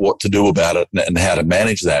figure out what to do about it and how to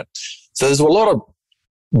manage that. So there's a lot of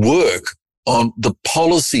work on the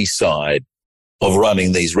policy side of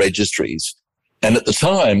running these registries. And at the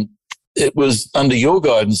time, it was under your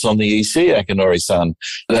guidance on the EC, Akinori-san,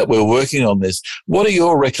 that we're working on this. What are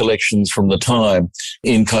your recollections from the time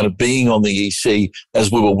in kind of being on the EC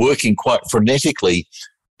as we were working quite frenetically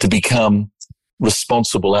to become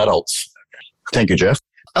responsible adults? Thank you, Jeff.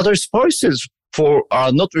 Other policies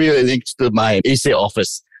are not really linked to my EC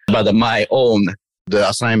office, but my own, the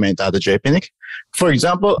assignment at the APNIC. For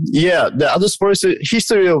example, the other policy,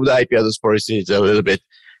 history of the IP address policy is a little bit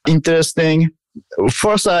interesting.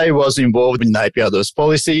 First, I was involved in IP address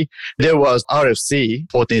policy. There was RFC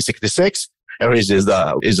 1466, which is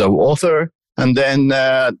the author. And then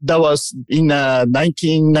that was in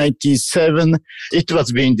 1997. It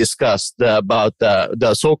was being discussed about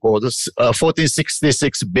the so-called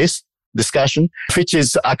 1466 bis discussion, which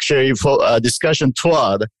is actually for discussion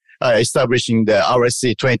toward establishing the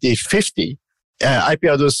RFC 2050 IP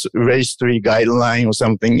address registry guideline or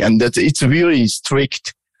something. And that it's really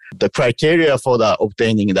strict, the criteria for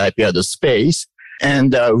obtaining the IP address space,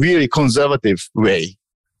 and a really conservative way.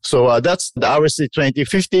 So that's the RFC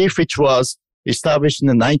 2050, which was established in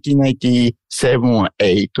 1997 or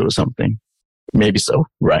 8 or something. Maybe so,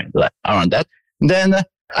 right, like around that. Then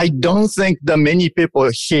I don't think that many people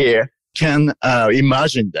here can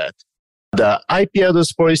imagine that the IP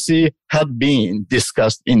address policy had been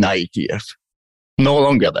discussed in IETF. No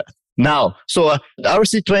longer that. Now, so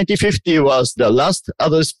RC 2050 was the last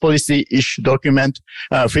address policy-ish document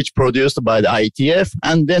which produced by the IETF.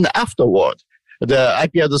 And then afterward, the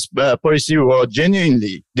IP address policy were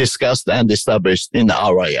genuinely discussed and established in the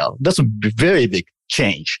RIL. That's a very big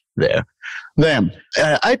change there. Then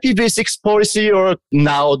IPv6 policy, or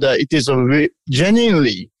now it is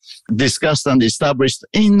genuinely discussed and established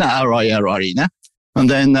in the RIL arena. And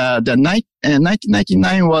then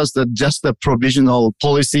 1999 was just a provisional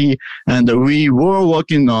policy, and we were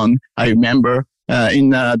working on, I remember,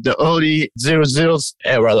 in the early 00s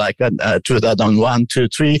era, like 2001, 2,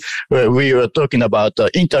 3, where we were talking about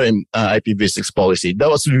interim IPv6 policy. That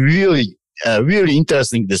was really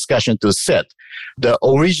interesting discussion to set the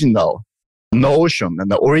original notion and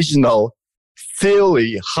the original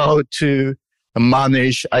theory how to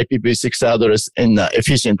manage IPv6 address in an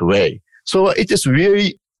efficient way. So it is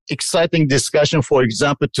really exciting discussion, for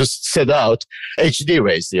example, to set out HD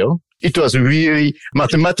ratio. It was really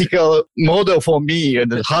mathematical model for me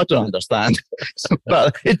and hard to understand,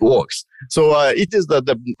 but it works. So it is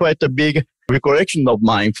quite a big recollection of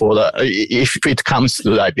mine for if it comes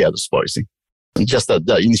to the IP address policy. Just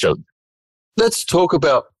the initial. Let's talk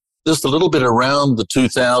about just a little bit around the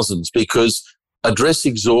 2000s, because address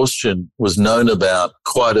exhaustion was known about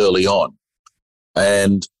quite early on.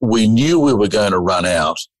 And we knew we were going to run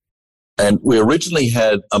out. And we originally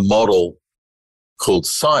had a model called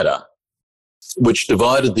CIDR, which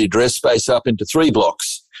divided the address space up into 3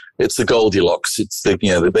 blocks. It's the Goldilocks. It's the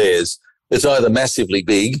bears. It's either massively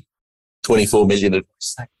big, 24 million.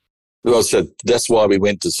 Well, so that's why we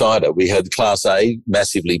went to cider. We had Class A,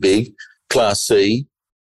 massively big, Class C,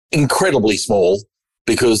 incredibly small,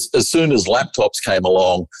 because as soon as laptops came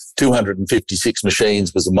along, 256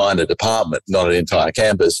 machines was a minor department, not an entire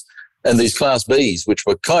campus. And these Class Bs, which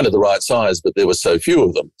were kind of the right size, but there were so few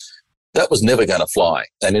of them, that was never going to fly.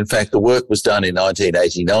 And in fact, the work was done in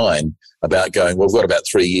 1989 about going, well, we've got about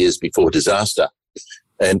 3 years before disaster,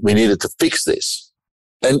 and we needed to fix this.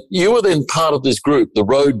 And you were then part of this group, the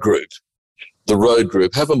road group. The road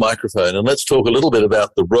group. Have a microphone and let's talk a little bit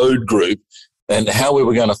about the road group and how we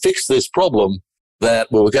were going to fix this problem that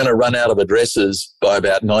we were going to run out of addresses by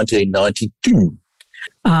about 1992.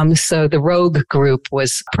 So the rogue group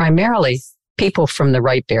was primarily people from the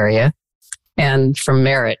Ripe area and from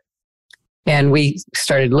Merritt. And we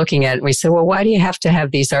started looking at it. We said, well, why do you have to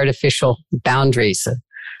have these artificial boundaries,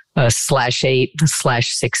 /8,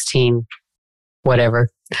 /16, whatever?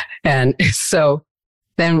 And so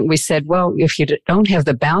then we said, well, if you don't have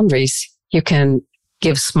the boundaries, you can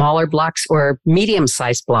give smaller blocks or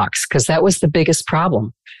medium-sized blocks, because that was the biggest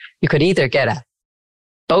problem. You could either get a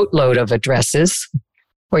boatload of addresses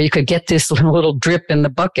or you could get this little drip in the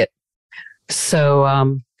bucket.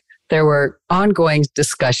 So there were ongoing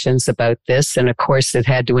discussions about this. And of course, it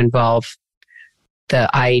had to involve the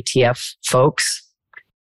IETF folks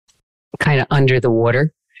kind of under the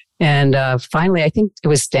water. And finally, I think it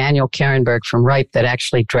was Daniel Karenberg from Ripe that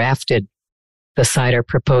actually drafted the cider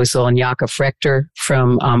proposal, and Jakob Frechter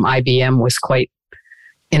from IBM was quite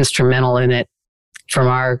instrumental in it. From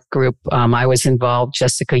our group, I was involved,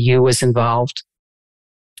 Jessica Yu was involved.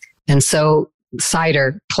 And so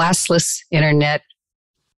cider, classless internet.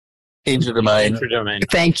 Interdomain.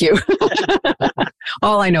 Thank you.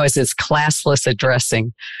 All I know is it's classless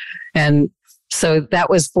addressing. And so that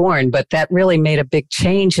was born, but that really made a big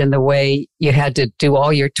change in the way you had to do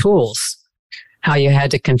all your tools, how you had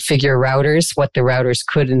to configure routers, what the routers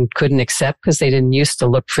could and couldn't accept, because they didn't used to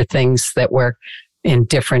look for things that were in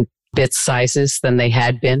different bit sizes than they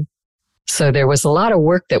had been. So there was a lot of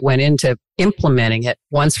work that went into implementing it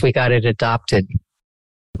once we got it adopted.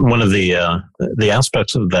 One of the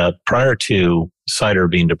aspects of that prior to cider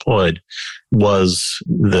being deployed was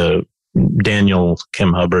the Daniel,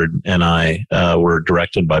 Kim Hubbard, and I were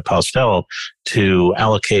directed by Postel to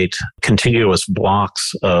allocate contiguous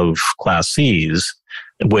blocks of Class Cs,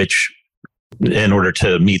 which, in order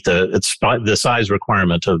to meet the size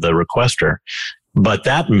requirement of the requester. But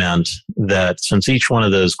that meant that since each one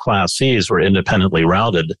of those Class Cs were independently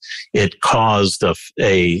routed, it caused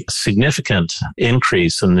a significant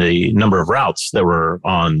increase in the number of routes that were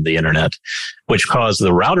on the internet, which caused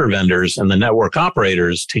the router vendors and the network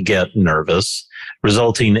operators to get nervous,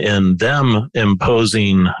 resulting in them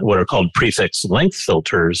imposing what are called prefix length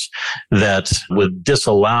filters that would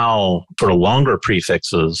disallow sort of longer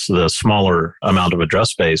prefixes, the smaller amount of address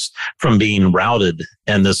space, from being routed.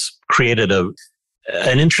 And this created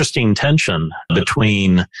an interesting tension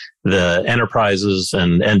between the enterprises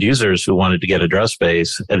and end users who wanted to get address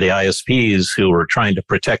space and the ISPs who were trying to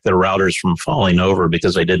protect their routers from falling over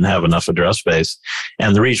because they didn't have enough address space.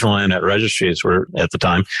 And the regional internet registries were, at the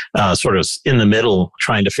time, sort of in the middle,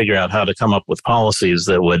 trying to figure out how to come up with policies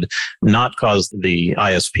that would not cause the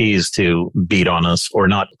ISPs to beat on us or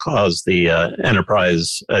not cause the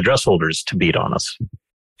enterprise address holders to beat on us.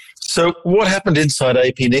 So what happened inside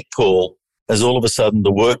APNIC, Paul, as all of a sudden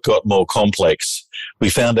the work got more complex? We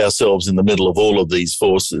found ourselves in the middle of all of these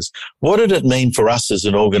forces. What did it mean for us as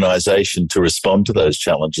an organization to respond to those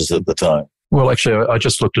challenges at the time? Well, actually, I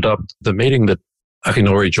just looked it up. The meeting that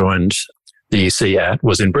Akinori joined the EC at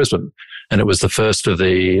was in Brisbane, and it was the first of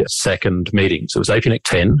the second meetings. It was APNIC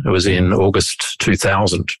 10. It was in August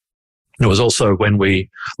 2000. It was also when we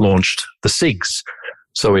launched the SIGs.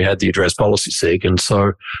 So we had the address policy SIG. And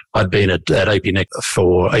so I'd been at APNIC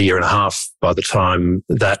for a year and a half by the time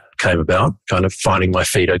that came about, kind of finding my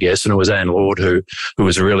feet, I guess. And it was Anne Lord who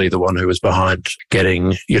was really the one who was behind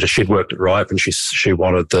getting, she'd worked at Ripe and she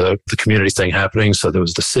wanted the community thing happening. So there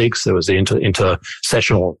was the SIGs, there was the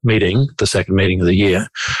inter-sessional meeting, the second meeting of the year.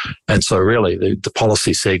 And so really the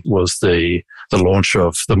policy SIG was the launch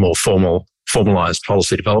of the more formalized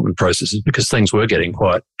policy development processes, because things were getting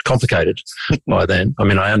quite complicated by then. I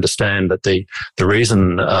mean, I understand that the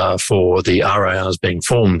reason for the RARs being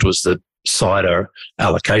formed was that cider-based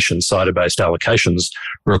allocations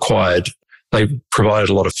they provided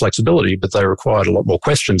a lot of flexibility, but they required a lot more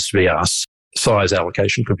questions to be asked. Size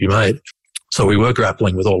allocation could be made. So we were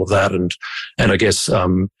grappling with all of that. And I guess,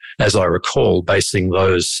 as I recall, basing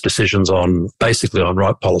those decisions basically on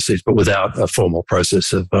right policies, but without a formal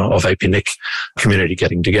process of APNIC community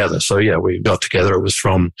getting together. So yeah, we got together. It was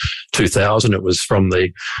from 2000. It was from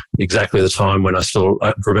exactly the time when I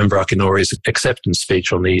remember Akinori's acceptance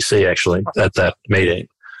speech on the EC, actually, at that meeting.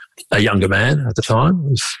 A younger man at the time. It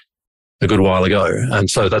was a good while ago.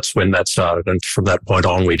 And so that's when that started. And from that point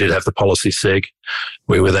on, we did have the policy SIG.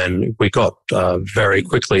 We got very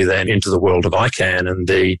quickly then into the world of ICANN and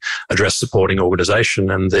the address supporting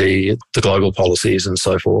organization and the global policies and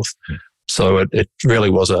so forth. So it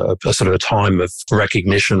really was a sort of a time of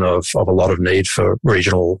recognition of a lot of need for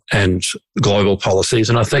regional and global policies.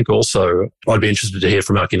 And I think also I'd be interested to hear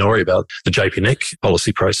from Akinori about the JPNIC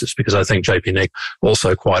policy process, because I think JPNIC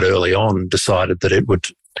also quite early on decided that it would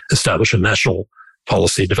establish a national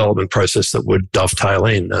policy development process that would dovetail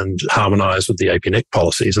in and harmonise with the APNIC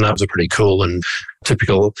policies. And that was a pretty cool and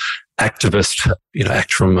typical activist,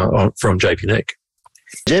 act from JPNIC.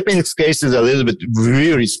 JPNIC's case is a little bit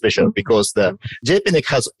really special because the JPNIC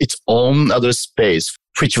has its own other space,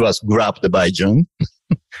 which was grabbed by June.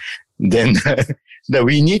 Then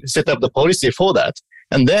we need to set up the policy for that.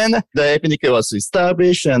 And then the APNIC was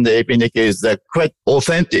established, and the APNIC is the quite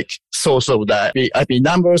authentic source of the IP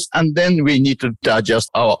numbers. And then we need to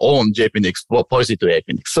adjust our own JPNIC policy to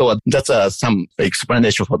APNIC. So that's some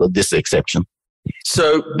explanation for this exception.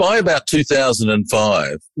 So by about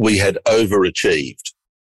 2005, we had overachieved.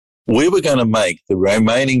 We were going to make the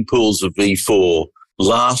remaining pools of V4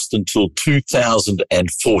 last until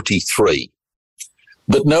 2043.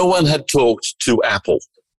 But no one had talked to Apple.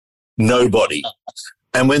 Nobody.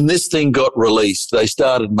 And when this thing got released, they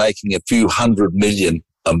started making a few $100 million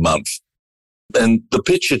a month. And the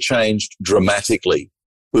picture changed dramatically.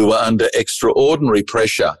 We were under extraordinary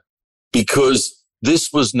pressure because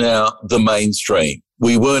this was now the mainstream.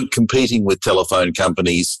 We weren't competing with telephone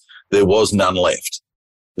companies. There was none left.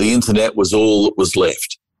 The internet was all that was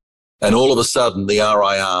left. And all of a sudden, the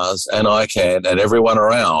RIRs and ICANN and everyone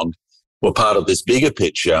around were part of this bigger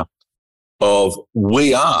picture of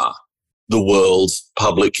we are the world's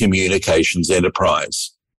public communications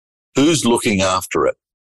enterprise. Who's looking after it?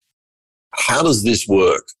 How does this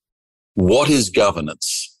work? What is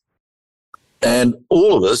governance? And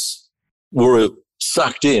all of us were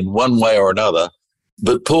sucked in one way or another.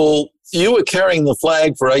 But Paul, you were carrying the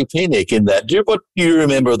flag for APNIC in that. Do you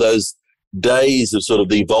remember those days of sort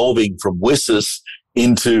of evolving from WSIS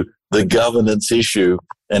into the governance issue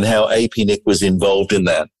and how APNIC was involved in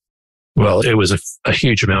that? Well, it was a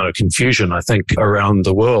huge amount of confusion, I think, around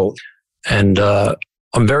the world. And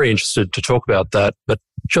I'm very interested to talk about that. But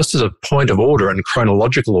just as a point of order and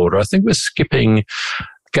chronological order, I think we're skipping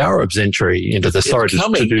Garab's entry into the... Sorry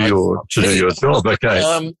to do your job. Okay.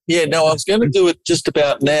 I was going to do it just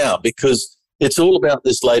about now because it's all about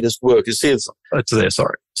this latest work. It's there,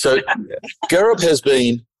 sorry. So Garab has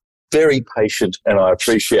been very patient, and I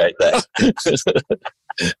appreciate that.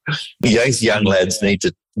 These young lads need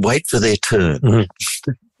to wait for their turn.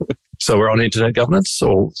 Mm-hmm. So we're on internet governance?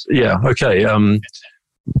 Okay.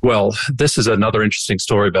 Well, this is another interesting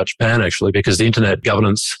story about Japan, actually, because the internet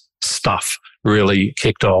governance stuff really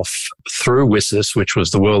kicked off through WSIS, which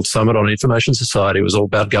was the World Summit on Information Society. It was all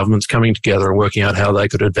about governments coming together and working out how they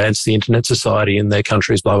could advance the internet society in their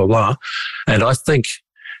countries, blah, blah, blah. And I think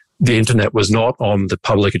the internet was not on the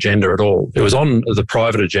public agenda at all. It was on the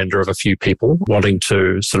private agenda of a few people wanting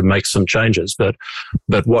to sort of make some changes. But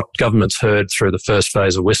what governments heard through the first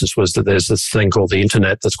phase of WSIS was that there's this thing called the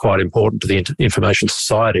internet that's quite important to the information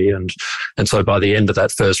society. And so by the end of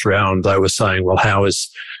that first round, they were saying, well, how is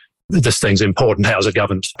this thing's important? How's it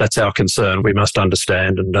governed? That's our concern. We must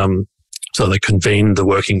understand. And so they convened the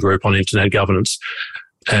working group on internet governance.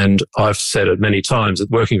 And I've said it many times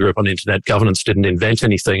that Working Group on Internet Governance didn't invent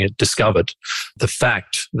anything. It discovered the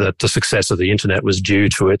fact that the success of the internet was due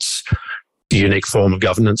to its unique form of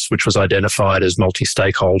governance, which was identified as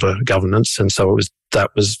multi-stakeholder governance. And so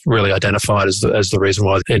that was really identified as the reason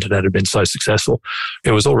why the internet had been so successful.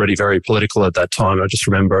 It was already very political at that time. I just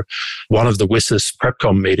remember one of the WSIS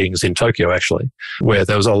PrepCom meetings in Tokyo, actually, where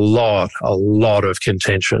there was a lot of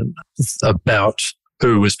contention about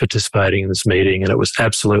who was participating in this meeting. And it was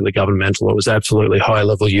absolutely governmental. It was absolutely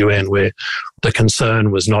high-level UN, where the concern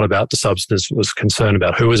was not about the substance. It was concern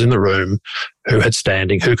about who was in the room, who had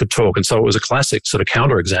standing, who could talk. And so it was a classic sort of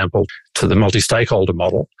counterexample to the multi-stakeholder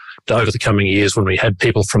model. Over the coming years, when we had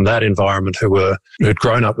people from that environment who had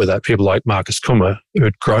grown up with that, people like Marcus Kummer, who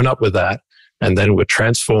had grown up with that, and then were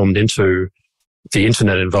transformed into the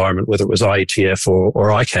internet environment, whether it was IETF or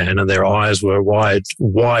ICANN, and their eyes were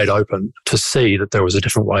wide open to see that there was a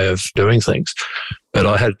different way of doing things. But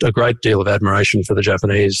I had a great deal of admiration for the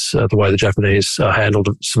Japanese, the way the Japanese handled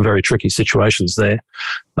some very tricky situations there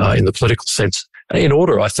in the political sense, in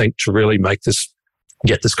order, I think, to really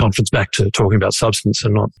get this conference back to talking about substance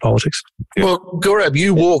and not politics. Well, Gaurav,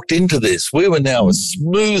 you walked into this. We were now a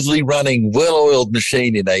smoothly running, well-oiled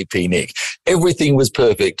machine in APNIC. Everything was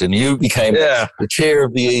perfect, and you became the chair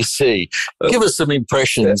of the EC. Give us some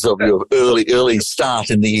impressions of your early start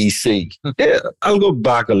in the EC. Yeah, I'll go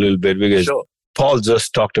back a little bit because Paul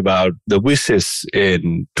just talked about the WSIS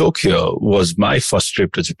in Tokyo was my first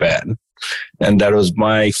trip to Japan. And that was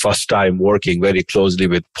my first time working very closely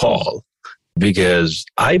with Paul, because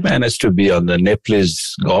I managed to be on the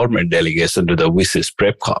Nepalese government delegation to the WSIS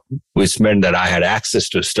PrepCom, which meant that I had access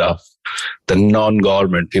to stuff the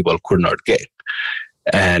non-government people could not get.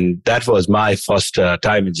 And that was my first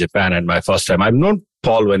time in Japan and my first time. I've known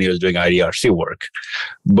Paul when he was doing IDRC work,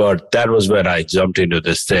 but that was when I jumped into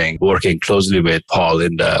this thing, working closely with Paul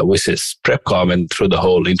in the WSIS PrepCom and through the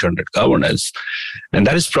whole internet governance. And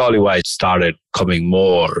that is probably why it started coming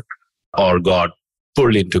more or got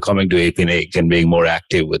pulled into coming to APNIC and being more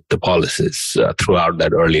active with the policies throughout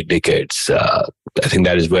that early decades. I think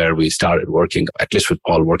that is where we started working, at least with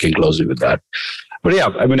Paul, working closely with that. But yeah,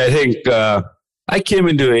 I mean, I think I came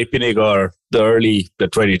into APNIC or the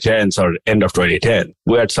 2010s or end of 2010.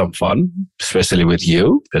 We had some fun, especially with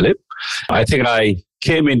you, Philip. I think I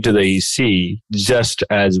came into the EC just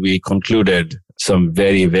as we concluded some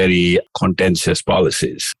very, very contentious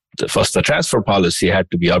policies. First, the transfer policy had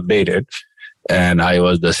to be updated. And I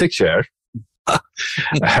was the sixth chair,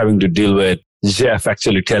 having to deal with Jeff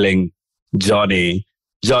actually telling Johnny,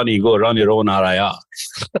 go run your own RIR.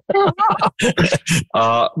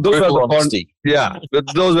 Those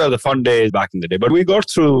were the fun days back in the day. But we got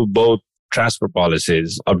through both transfer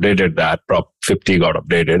policies, updated that, Prop 50 got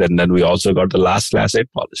updated, and then we also got the last Class 8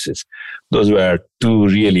 policies. Those were two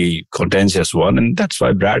really contentious ones, and that's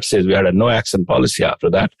why Brad says we had a no-action policy after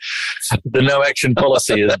that. The no-action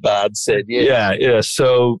policy, as Bard said, Yeah.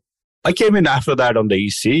 So I came in after that on the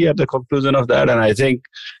EC at the conclusion of that, and I think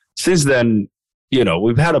since then,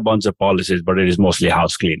 we've had a bunch of policies, but it is mostly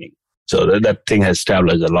house cleaning. So that thing has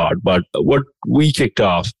established a lot. But what we kicked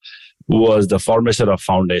off was the formation of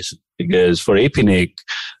foundation. Because for APNIC,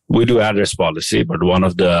 we do address policy, but one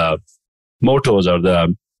of the mottos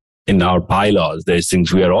in our bylaws, there's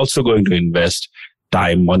things we are also going to invest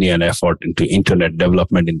time, money, and effort into internet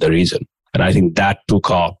development in the region. And I think that took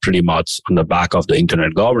off pretty much on the back of the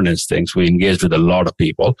internet governance things. We engaged with a lot of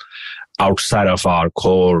people outside of our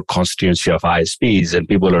core constituency of ISPs, and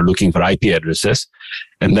people are looking for IP addresses.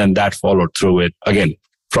 And then that followed through with, again,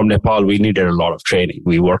 from Nepal, we needed a lot of training.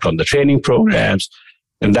 We worked on the training programs.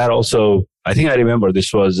 And that also, I think I remember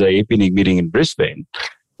this was a APNIC meeting in Brisbane,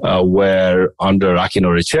 where under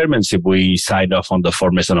Akinori chairmanship, we signed off on the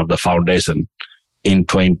formation of the foundation in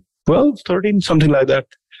 2012, 13, something like that.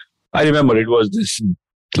 I remember it was this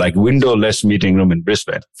like windowless meeting room in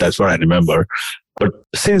Brisbane. That's what I remember. But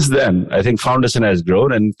since then, I think foundation has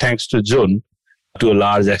grown, and thanks to June, to a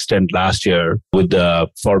large extent last year with the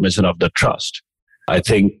formation of the trust. I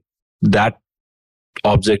think that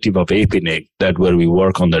objective of APNIC, that where we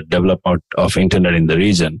work on the development of internet in the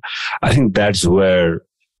region, I think that's where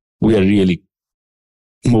we are really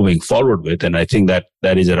moving forward with. And I think that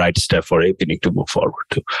is a right step for APNIC to move forward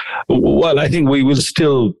to. Well, I think we will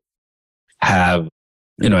still have,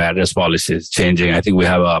 address policies changing. I think we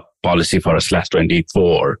have a policy for a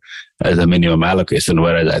 /24 as a minimum allocation,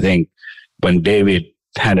 whereas I think when David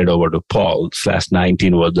handed over to Paul,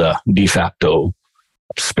 /19 was the de facto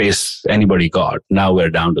space anybody got. Now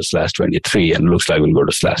we're down to /23 and looks like we'll go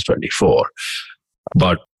to /24.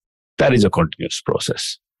 But that is a continuous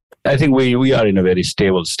process. I think we are in a very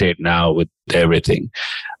stable state now with everything.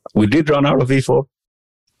 We did run out of V4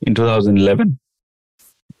 in 2011.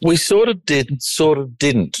 We sort of did, sort of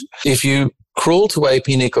didn't. If you crawl to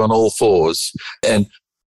APNIC on all fours and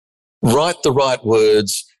write the right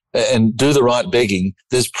words and do the right begging,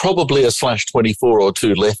 there's probably a /24 or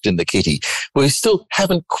 2 left in the kitty. We still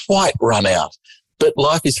haven't quite run out, but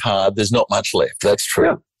life is hard. There's not much left. That's true.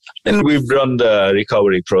 Yeah. And we've run the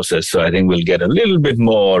recovery process, so I think we'll get a little bit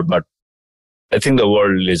more, but I think the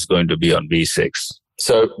world is going to be on V6.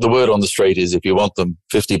 So the word on the street is if you want them,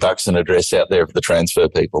 $50 an address out there for the transfer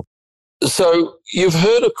people. So you've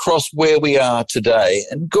heard across where we are today,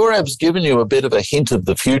 and Gaurav's given you a bit of a hint of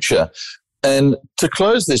the future. And to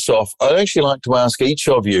close this off, I'd actually like to ask each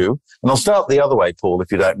of you, and I'll start the other way, Paul,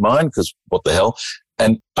 if you don't mind, because what the hell,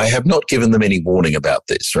 And I have not given them any warning about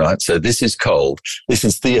this, right? So this is cold. This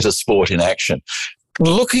is theatre sport in action.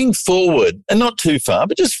 Looking forward, and not too far,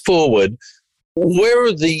 but just forward, where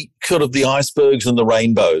are the sort of the icebergs and the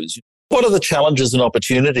rainbows? What are the challenges and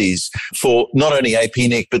opportunities for not only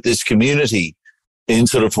APNIC, but this community in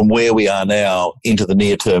sort of from where we are now into the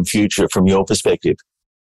near-term future from your perspective?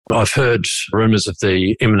 I've heard rumours of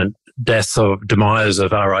the imminent death or demise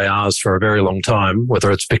of RIRs for a very long time,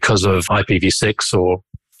 whether it's because of IPv6 or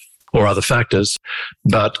other factors.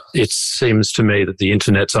 But it seems to me that the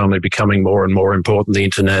internet's only becoming more and more important. The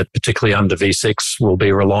internet, particularly under V6, will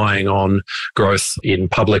be relying on growth in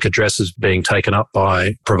public addresses being taken up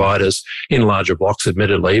by providers in larger blocks,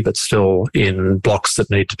 admittedly, but still in blocks that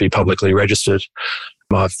need to be publicly registered.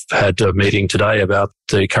 I've had a meeting today about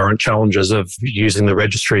the current challenges of using the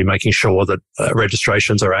registry, making sure that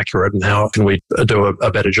registrations are accurate, and how can we do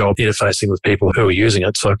a better job interfacing with people who are using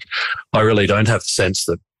it. So I really don't have the sense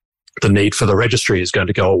that the need for the registry is going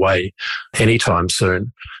to go away anytime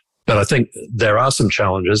soon. But I think there are some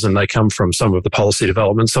challenges, and they come from some of the policy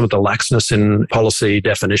development, some of the laxness in policy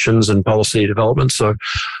definitions and policy development. So,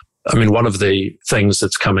 I mean, one of the things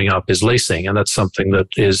that's coming up is leasing, and that's something that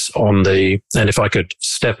is on the, and if I could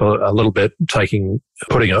step a little bit, putting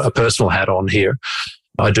a personal hat on here,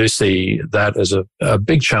 I do see that as a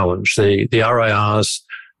big challenge. The RIRs,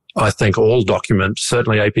 I think, all document,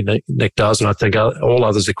 certainly APNIC does, and I think all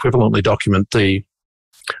others equivalently document the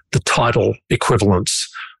title equivalence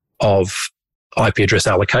of IP address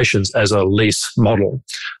allocations as a lease model.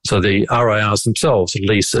 So the RIRs themselves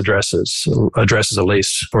lease addresses. Addresses are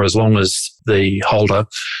leased for as long as the holder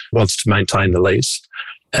wants to maintain the lease.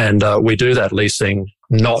 And we do that leasing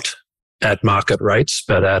not at market rates,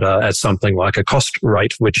 but at something like a cost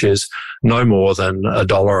rate, which is no more than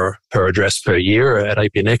 $1 per address per year at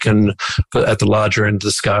APNIC. And at the larger end of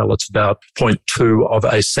the scale, it's about 0.2 of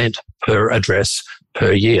a cent per address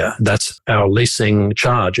per year. That's our leasing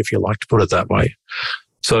charge, if you like to put it that way.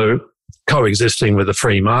 So coexisting with the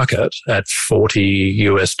free market at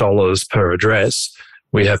 $40 per address,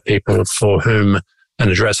 we have people for whom an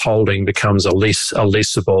address holding becomes a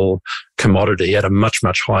leasable commodity at a much,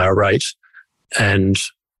 much higher rate. And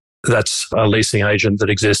that's a leasing agent that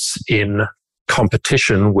exists in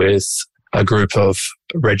competition with a group of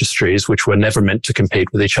registries which were never meant to compete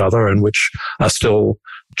with each other and which are still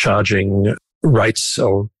charging rates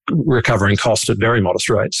or recovering cost at very modest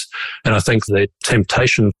rates. And I think the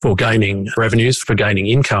temptation for gaining revenues, for gaining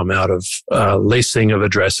income out of leasing of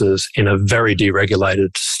addresses in a very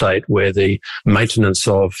deregulated state where the maintenance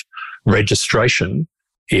of registration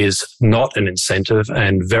is not an incentive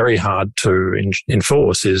and very hard to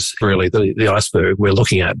enforce is really the iceberg we're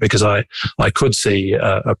looking at, because I could see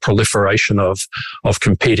a proliferation of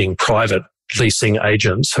competing private leasing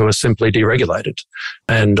agents who are simply deregulated.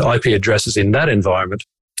 And IP addresses in that environment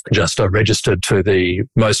just are registered to the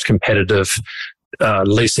most competitive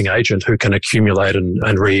leasing agent who can accumulate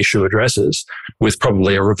and reissue addresses, with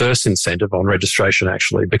probably a reverse incentive on registration,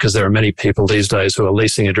 actually, because there are many people these days who are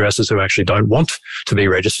leasing addresses who actually don't want to be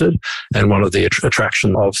registered. And one of the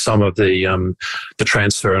attraction of some of the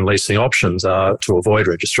transfer and leasing options are to avoid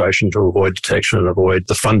registration, to avoid detection, and avoid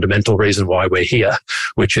the fundamental reason why we're here,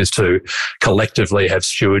 which is to collectively have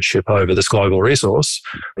stewardship over this global resource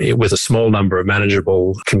with a small number of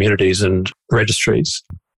manageable communities and registries.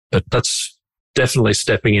 But that's definitely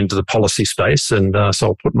stepping into the policy space. And so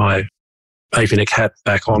I'll put my APNIC hat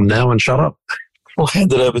back on now and shut up. I'll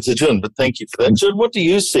hand it over to John, but thank you for that. John, what do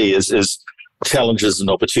you see as challenges and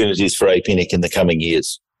opportunities for APNIC in the coming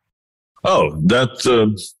years? Oh, that's,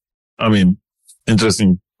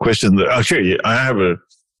 interesting question. Actually, I have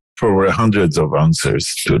probably hundreds of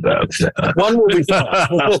answers to that. One will be fine.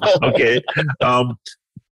 Okay.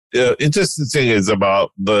 Interesting thing is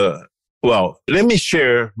about let me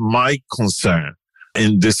share my concern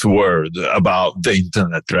in this world about the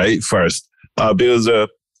internet, right? First, because,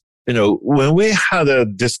 when we had a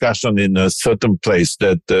discussion in a certain place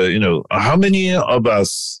that, how many of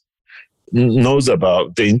us knows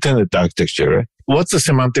about the internet architecture, right? What's the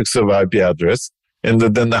semantics of IP address? And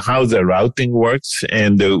then how the routing works,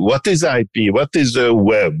 and what is IP? What is the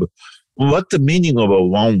web? What the meaning of a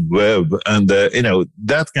one web? And,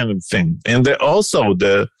 that kind of thing. And also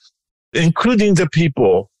including the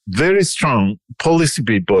people, very strong policy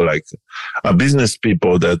people, like business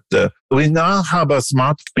people, that we now have a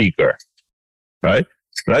smart speaker, right?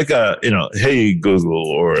 Like, hey, Google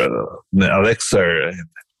or Alexa.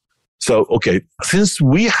 So, okay, since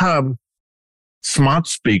we have smart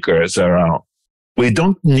speakers around, we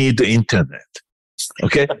don't need the internet.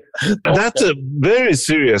 Okay. That's a very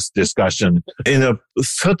serious discussion in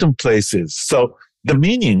certain places. So the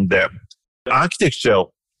meaning that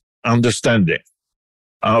architectural understanding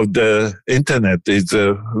of the internet is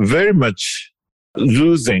very much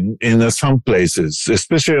losing in some places,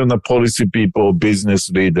 especially on the policy people, business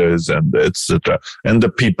leaders, and etc., and the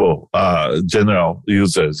people, general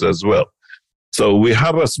users as well. So we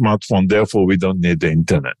have a smartphone, therefore we don't need the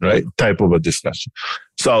internet, right? Type of a discussion.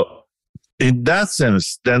 So in that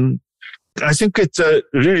sense, then I think it's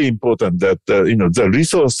really important that the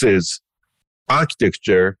resources,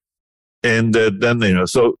 architecture, and then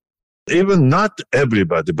so even not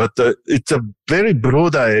everybody, but it's a very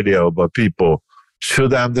broad area of people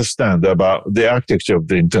should understand about the architecture of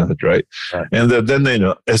the internet, right? And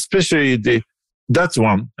then, especially that's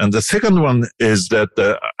one. And the second one is that,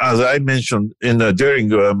 as I mentioned during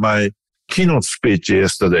my keynote speech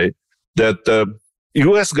yesterday, that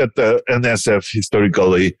U.S. got the NSF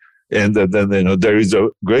historically, and then, there is a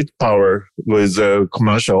great power with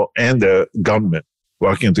commercial and the government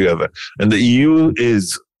working together. And the EU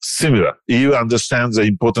is similar. EU understands the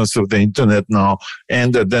importance of the internet now,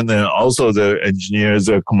 and then also the engineers,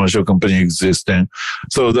 the commercial company existing.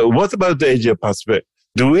 So what about the Asia Pacific?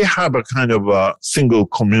 Do we have a kind of a single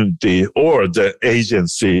community or the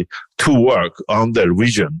agency to work on the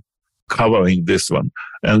region covering this one?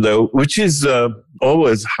 And which is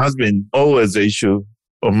has been always the issue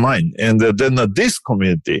of mine. And then this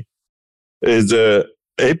community is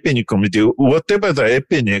APNIC community, whatever the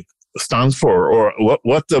APNIC stands for, or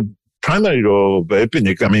what the primary role of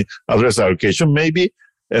APNIC, I mean, address allocation maybe,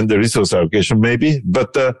 and the resource allocation maybe,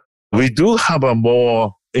 but we do have a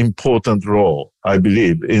more important role, I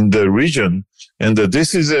believe, in the region. And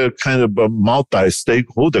this is a kind of a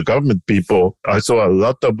multi-stakeholder government people. I saw a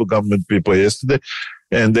lot of government people yesterday,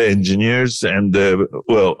 and the engineers and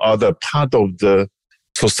other part of the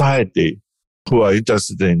society who are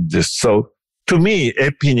interested in this. So to me,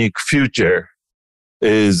 APNIC future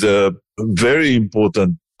is a very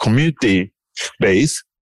important community base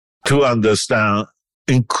to understand,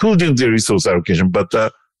 including the resource allocation, but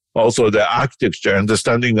also the architecture,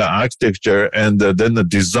 understanding the architecture, and then the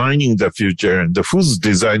designing the future, and the who's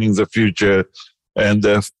designing the future, and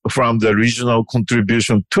from the regional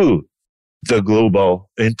contribution to the global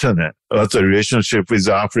internet. That's a relationship with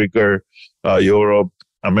Africa, Europe,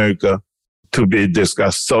 America to be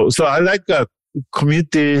discussed. So I like a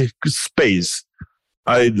community space.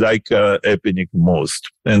 I like APNIC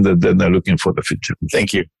most, and then I'm looking for the future.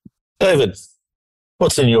 Thank you. David,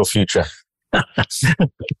 what's in your future?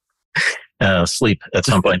 Sleep at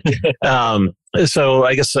some point. So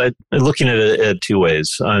I guess looking at it two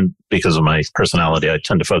ways. Because of my personality, I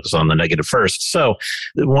tend to focus on the negative first. So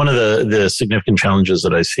one of the significant challenges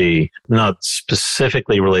that I see, not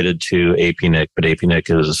specifically related to APNIC, but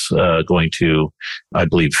APNIC is going to, I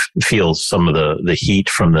believe, feel some of the heat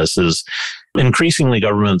from this, is increasingly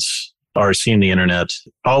governments are seeing the internet.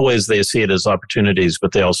 Always they see it as opportunities,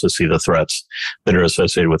 but they also see the threats that are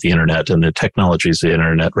associated with the internet and the technologies the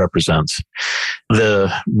internet represents.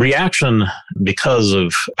 The reaction, because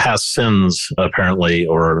of past sins, apparently,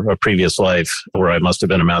 or a previous life where I must have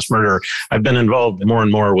been a mass murderer, I've been involved more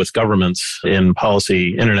and more with governments in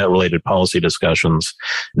policy, internet-related policy discussions,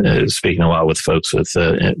 speaking a lot with folks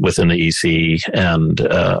within the EC and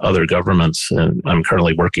other governments. And I'm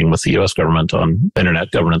currently working with the U.S. government on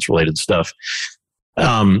internet governance-related stuff.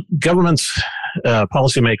 Governments,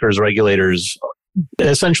 policymakers, regulators,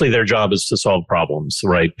 essentially their job is to solve problems,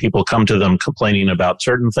 right? People come to them complaining about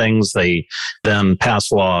certain things. They then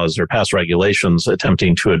pass laws or pass regulations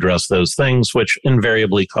attempting to address those things, which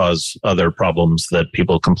invariably cause other problems that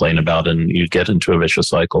people complain about, and you get into a vicious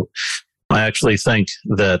cycle. I actually think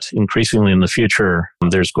that increasingly in the future,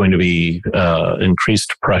 there's going to be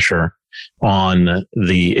increased pressure on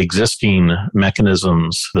the existing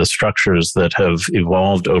mechanisms, the structures that have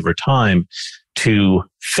evolved over time to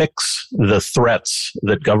fix the threats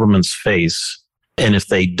that governments face. And if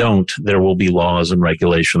they don't, there will be laws and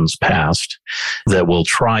regulations passed that will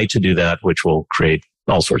try to do that, which will create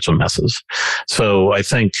all sorts of messes. So I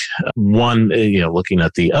think one, looking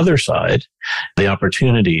at the other side, the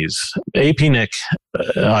opportunities, APNIC,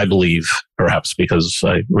 I believe, perhaps because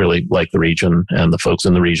I really like the region and the folks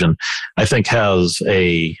in the region, I think has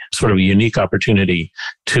a sort of a unique opportunity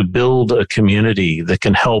to build a community that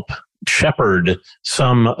can help shepherd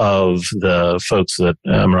some of the folks that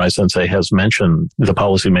Mirai Sensei has mentioned, the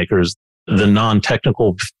policymakers, the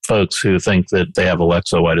non-technical folks who think that they have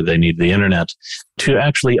Alexa, why do they need the internet, to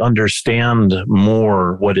actually understand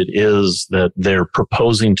more what it is that they're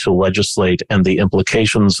proposing to legislate and the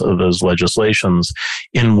implications of those legislations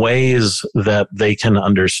in ways that they can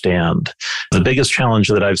understand. The biggest challenge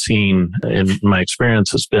that I've seen in my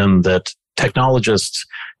experience has been that technologists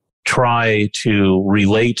try to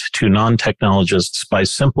relate to non-technologists by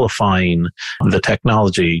simplifying the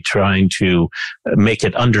technology, trying to make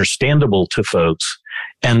it understandable to folks.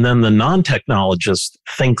 And then the non-technologist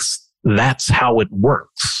thinks that's how it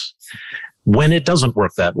works. When it doesn't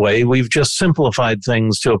work that way, we've just simplified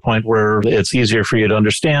things to a point where it's easier for you to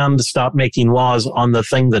understand. Stop making laws on the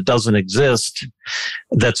thing that doesn't exist,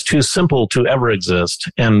 that's too simple to ever exist,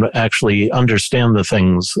 and actually understand the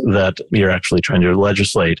things that you're actually trying to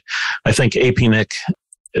legislate. I think APNIC,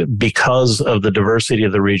 because of the diversity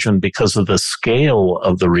of the region, because of the scale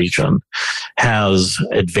of the region, has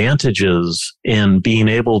advantages in being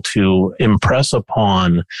able to impress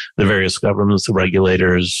upon the various governments, the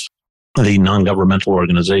regulators, the non-governmental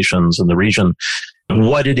organizations in the region,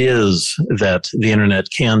 what it is that the internet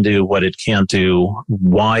can do, what it can't do,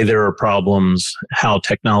 why there are problems, how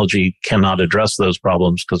technology cannot address those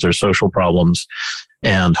problems because they're social problems,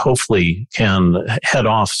 and hopefully can head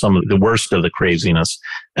off some of the worst of the craziness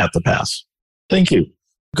at the pass. Thank you.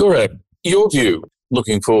 Gaurav, your view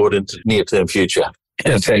looking forward into near-term future?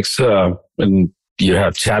 Yeah, thanks. And you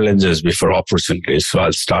have challenges before opportunities. So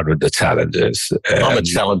I'll start with the challenges. I'm a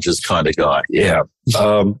challenges kind of guy. Yeah.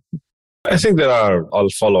 I think I'll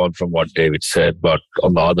follow on from what David said, but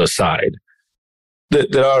on the other side,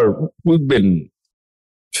 we've been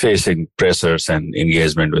facing pressures and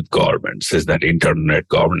engagement with governments since that internet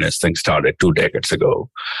governance thing started 2 decades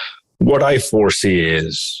ago. What I foresee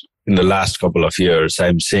is in the last couple of years,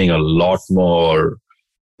 I'm seeing a lot more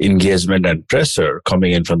engagement and pressure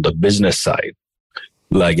coming in from the business side.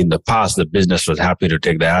 Like in the past, the business was happy to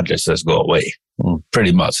take the addresses, go away.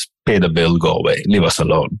 Pretty much pay the bill, go away, leave us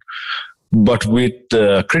alone. But with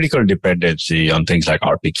the critical dependency on things like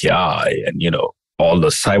RPKI and, all the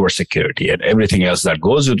cybersecurity and everything else that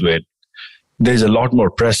goes with it, there's a lot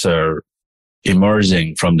more pressure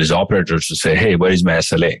emerging from these operators to say, hey, where is my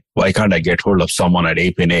SLA? Why can't I get hold of someone at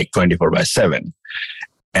APNIC 24/7?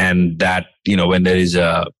 And that, when there is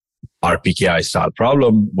a RPKI style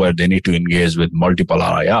problem where they need to engage with multiple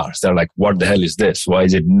RIRs, they're like, what the hell is this? Why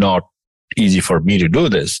is it not easy for me to do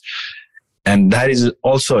this? And that is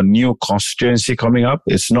also a new constituency coming up.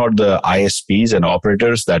 It's not the ISPs and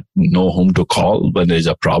operators that know whom to call when there's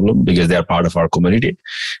a problem because they're part of our community.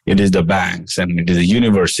 It is the banks and it is the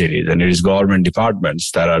universities and it is government departments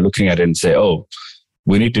that are looking at it and say, oh,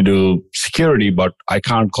 we need to do security, but I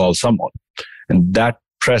can't call someone. And that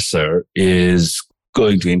pressure is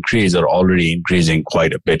going to increase or already increasing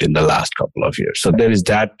quite a bit in the last couple of years. So there is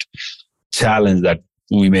that challenge that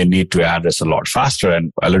we may need to address a lot faster.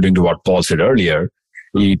 And alluding to what Paul said earlier,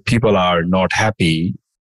 if people are not happy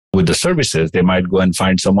with the services, they might go and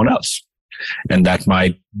find someone else. And that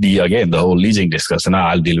might be, again, the whole leasing discussion.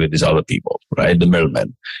 I'll deal with these other people, right? The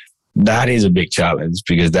middlemen. That is a big challenge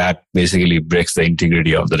because that basically breaks the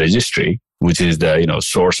integrity of the registry, which is the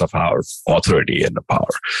source of our authority and the power.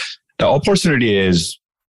 The opportunity is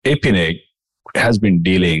APNIC has been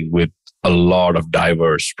dealing with a lot of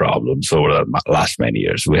diverse problems over the last many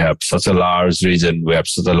years. We have such a large region, we have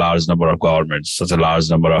such a large number of governments, such a large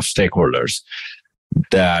number of stakeholders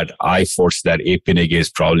that I foresee that APNIC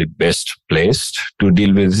is probably best placed to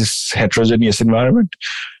deal with this heterogeneous environment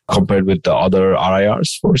compared with the other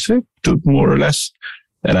RIRs, foresee, to more or less.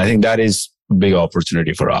 And I think that is a big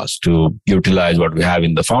opportunity for us to utilize what we have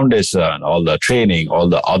in the foundation, all the training, all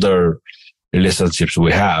the other relationships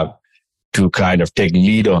we have to kind of take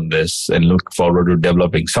lead on this and look forward to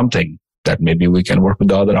developing something that maybe we can work with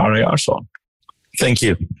the other RIRs on. Thank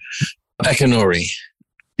you. Akinori.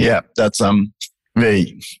 Yeah, that's a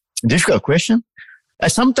very difficult question. I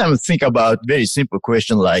sometimes think about very simple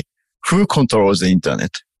question like, who controls the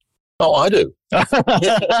internet? Oh, I do.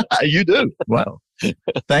 You do? Wow.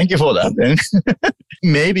 Thank you for that.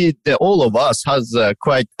 Maybe all of us has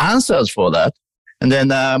quite answers for that. And then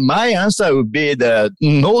my answer would be that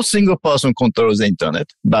no single person controls the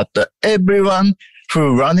internet, but everyone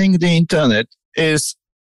who running the internet is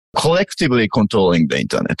collectively controlling the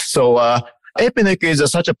internet. So APNIC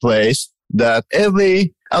is such a place that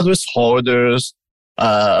every address holders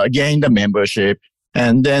gain the membership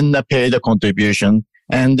and then pay the contribution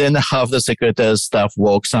and then have the secretary staff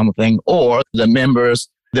work something or the members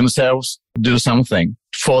themselves do something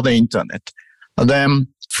for the internet. And then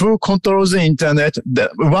who controls the internet? The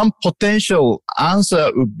one potential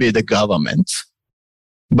answer would be the government.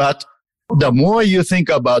 But the more you think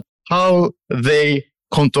about how they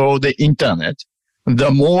control the internet,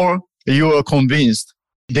 the more you are convinced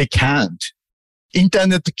they can't.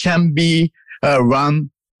 Internet can be run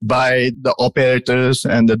by the operators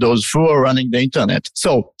and those who are running the internet.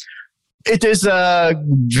 So It is a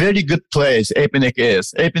very good place, APNIC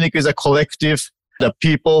is. APNIC is a collective, the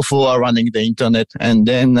people who are running the internet, and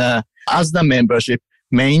then as the membership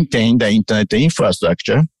maintain the internet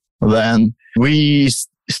infrastructure, then we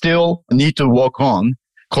still need to work on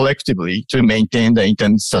collectively to maintain the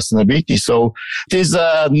internet sustainability. So it is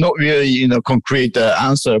not really, concrete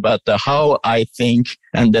answer, but how I think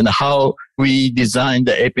and then how we design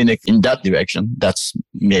the APNIC in that direction. That's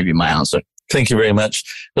maybe my answer. Thank you very much.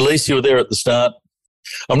 Elise, you were there at the start.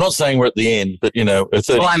 I'm not saying we're at the end, but, well,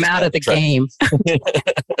 I'm out of the game.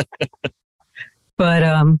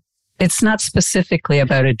 But it's not specifically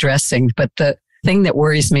about addressing, but the thing that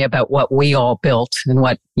worries me about what we all built and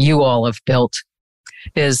what you all have built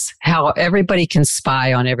is how everybody can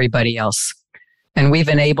spy on everybody else. And we've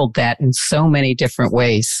enabled that in so many different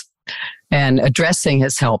ways. And addressing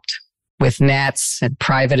has helped with NATs and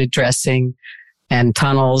private addressing and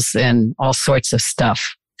tunnels and all sorts of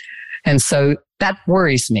stuff. And so that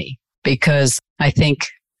worries me because I think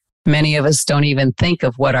many of us don't even think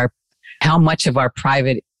of how much of our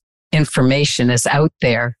private information is out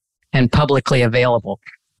there and publicly available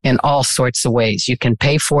in all sorts of ways. You can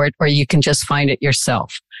pay for it or you can just find it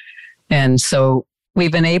yourself. And so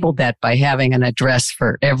we've enabled that by having an address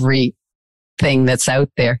for everything that's out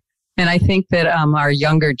there. And I think that our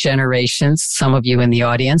younger generations, some of you in the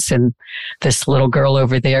audience, and this little girl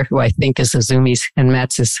over there, who I think is Azumi's and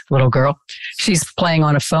Matt's little girl, she's playing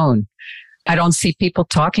on a phone. I don't see people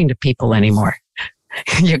talking to people anymore.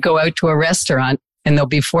 You go out to a restaurant and there'll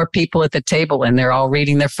be 4 people at the table and they're all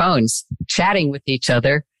reading their phones, chatting with each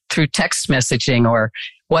other through text messaging or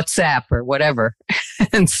WhatsApp or whatever.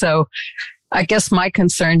 And so I guess my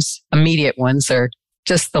concerns, immediate ones, are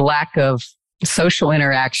just the lack of social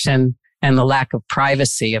interaction and the lack of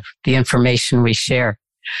privacy of the information we share.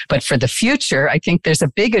 But for the future, I think there's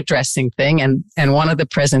a big addressing thing. And one of the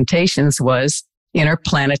presentations was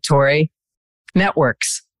interplanetary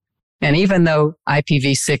networks. And even though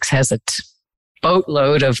IPv6 has a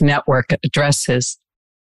boatload of network addresses,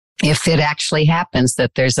 if it actually happens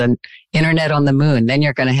that there's an internet on the moon, then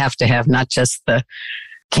you're going to have not just the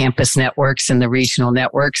campus networks and the regional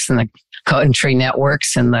networks and the country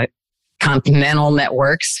networks and the continental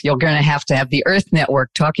networks. You're going to have the Earth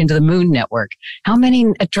network talking to the Moon network. How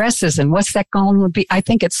many addresses and what's that going to be? I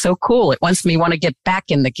think it's so cool. It wants me want to get back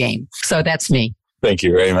in the game. So that's me. Thank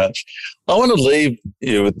you very much. I want to leave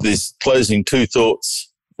you with these closing 2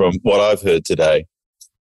 thoughts from what I've heard today.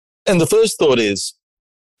 And the first thought is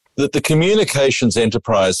that the communications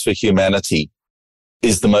enterprise for humanity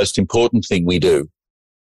is the most important thing we do.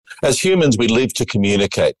 As humans, we live to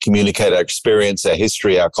communicate our experience, our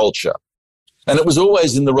history, our culture. And it was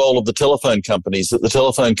always in the role of the telephone companies that the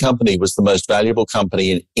telephone company was the most valuable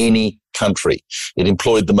company in any country. It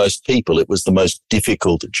employed the most people. It was the most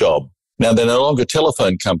difficult job. Now, they're no longer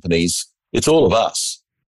telephone companies. It's all of us.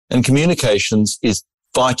 And communications is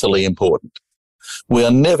vitally important. We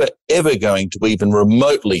are never, ever going to even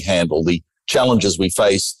remotely handle the challenges we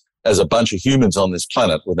face as a bunch of humans on this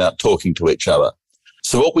planet without talking to each other.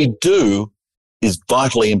 So what we do is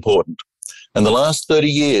vitally important. And the last 30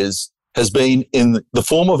 years has been in the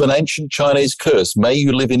form of an ancient Chinese curse. May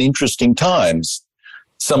you live in interesting times.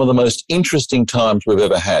 Some of the most interesting times we've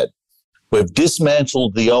ever had. We've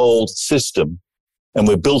dismantled the old system and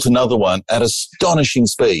we've built another one at astonishing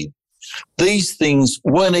speed. These things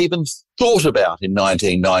weren't even thought about in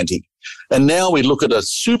 1990. And now we look at a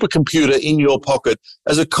supercomputer in your pocket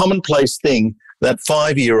as a commonplace thing that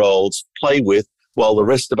 5-year-olds play with while the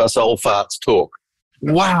rest of us old farts talk.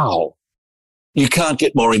 Wow. You can't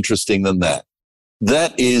get more interesting than that.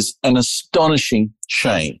 That is an astonishing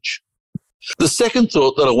change. The second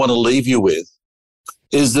thought that I want to leave you with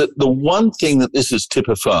is that the one thing that this has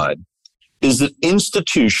typified is that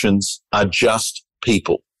institutions are just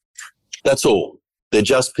people. That's all. They're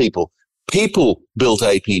just people. People built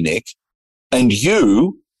APNIC, and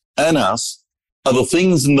you and us are the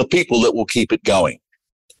things and the people that will keep it going.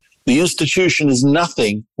 The institution is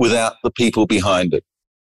nothing without the people behind it.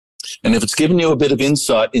 And if it's given you a bit of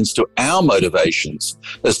insight into our motivations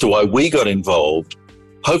as to why we got involved,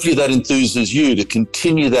 hopefully that enthuses you to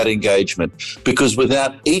continue that engagement, because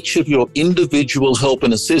without each of your individual help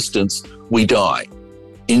and assistance, we die.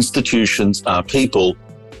 Institutions are people,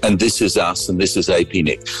 and this is us, and this is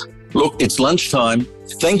APNIC. Look, it's lunchtime.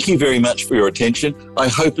 Thank you very much for your attention. I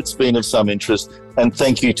hope it's been of some interest, and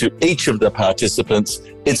thank you to each of the participants.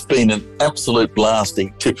 It's been an absolute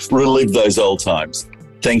blasting to relive those old times.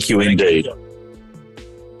 Thank you indeed.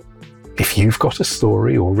 If you've got a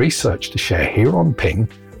story or research to share here on Ping,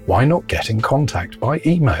 why not get in contact by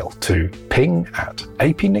email to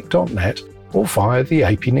ping@apnic.net or via the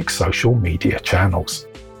APNIC social media channels.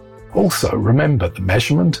 Also, remember the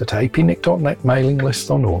measurement at apnic.net mailing list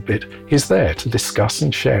on Orbit is there to discuss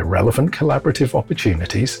and share relevant collaborative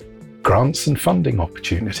opportunities, grants and funding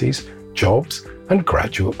opportunities, jobs and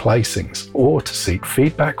graduate placings, or to seek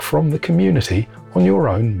feedback from the community on your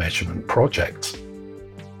own measurement projects.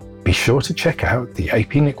 Be sure to check out the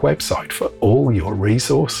APNIC website for all your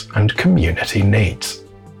resource and community needs.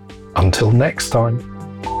 Until next time.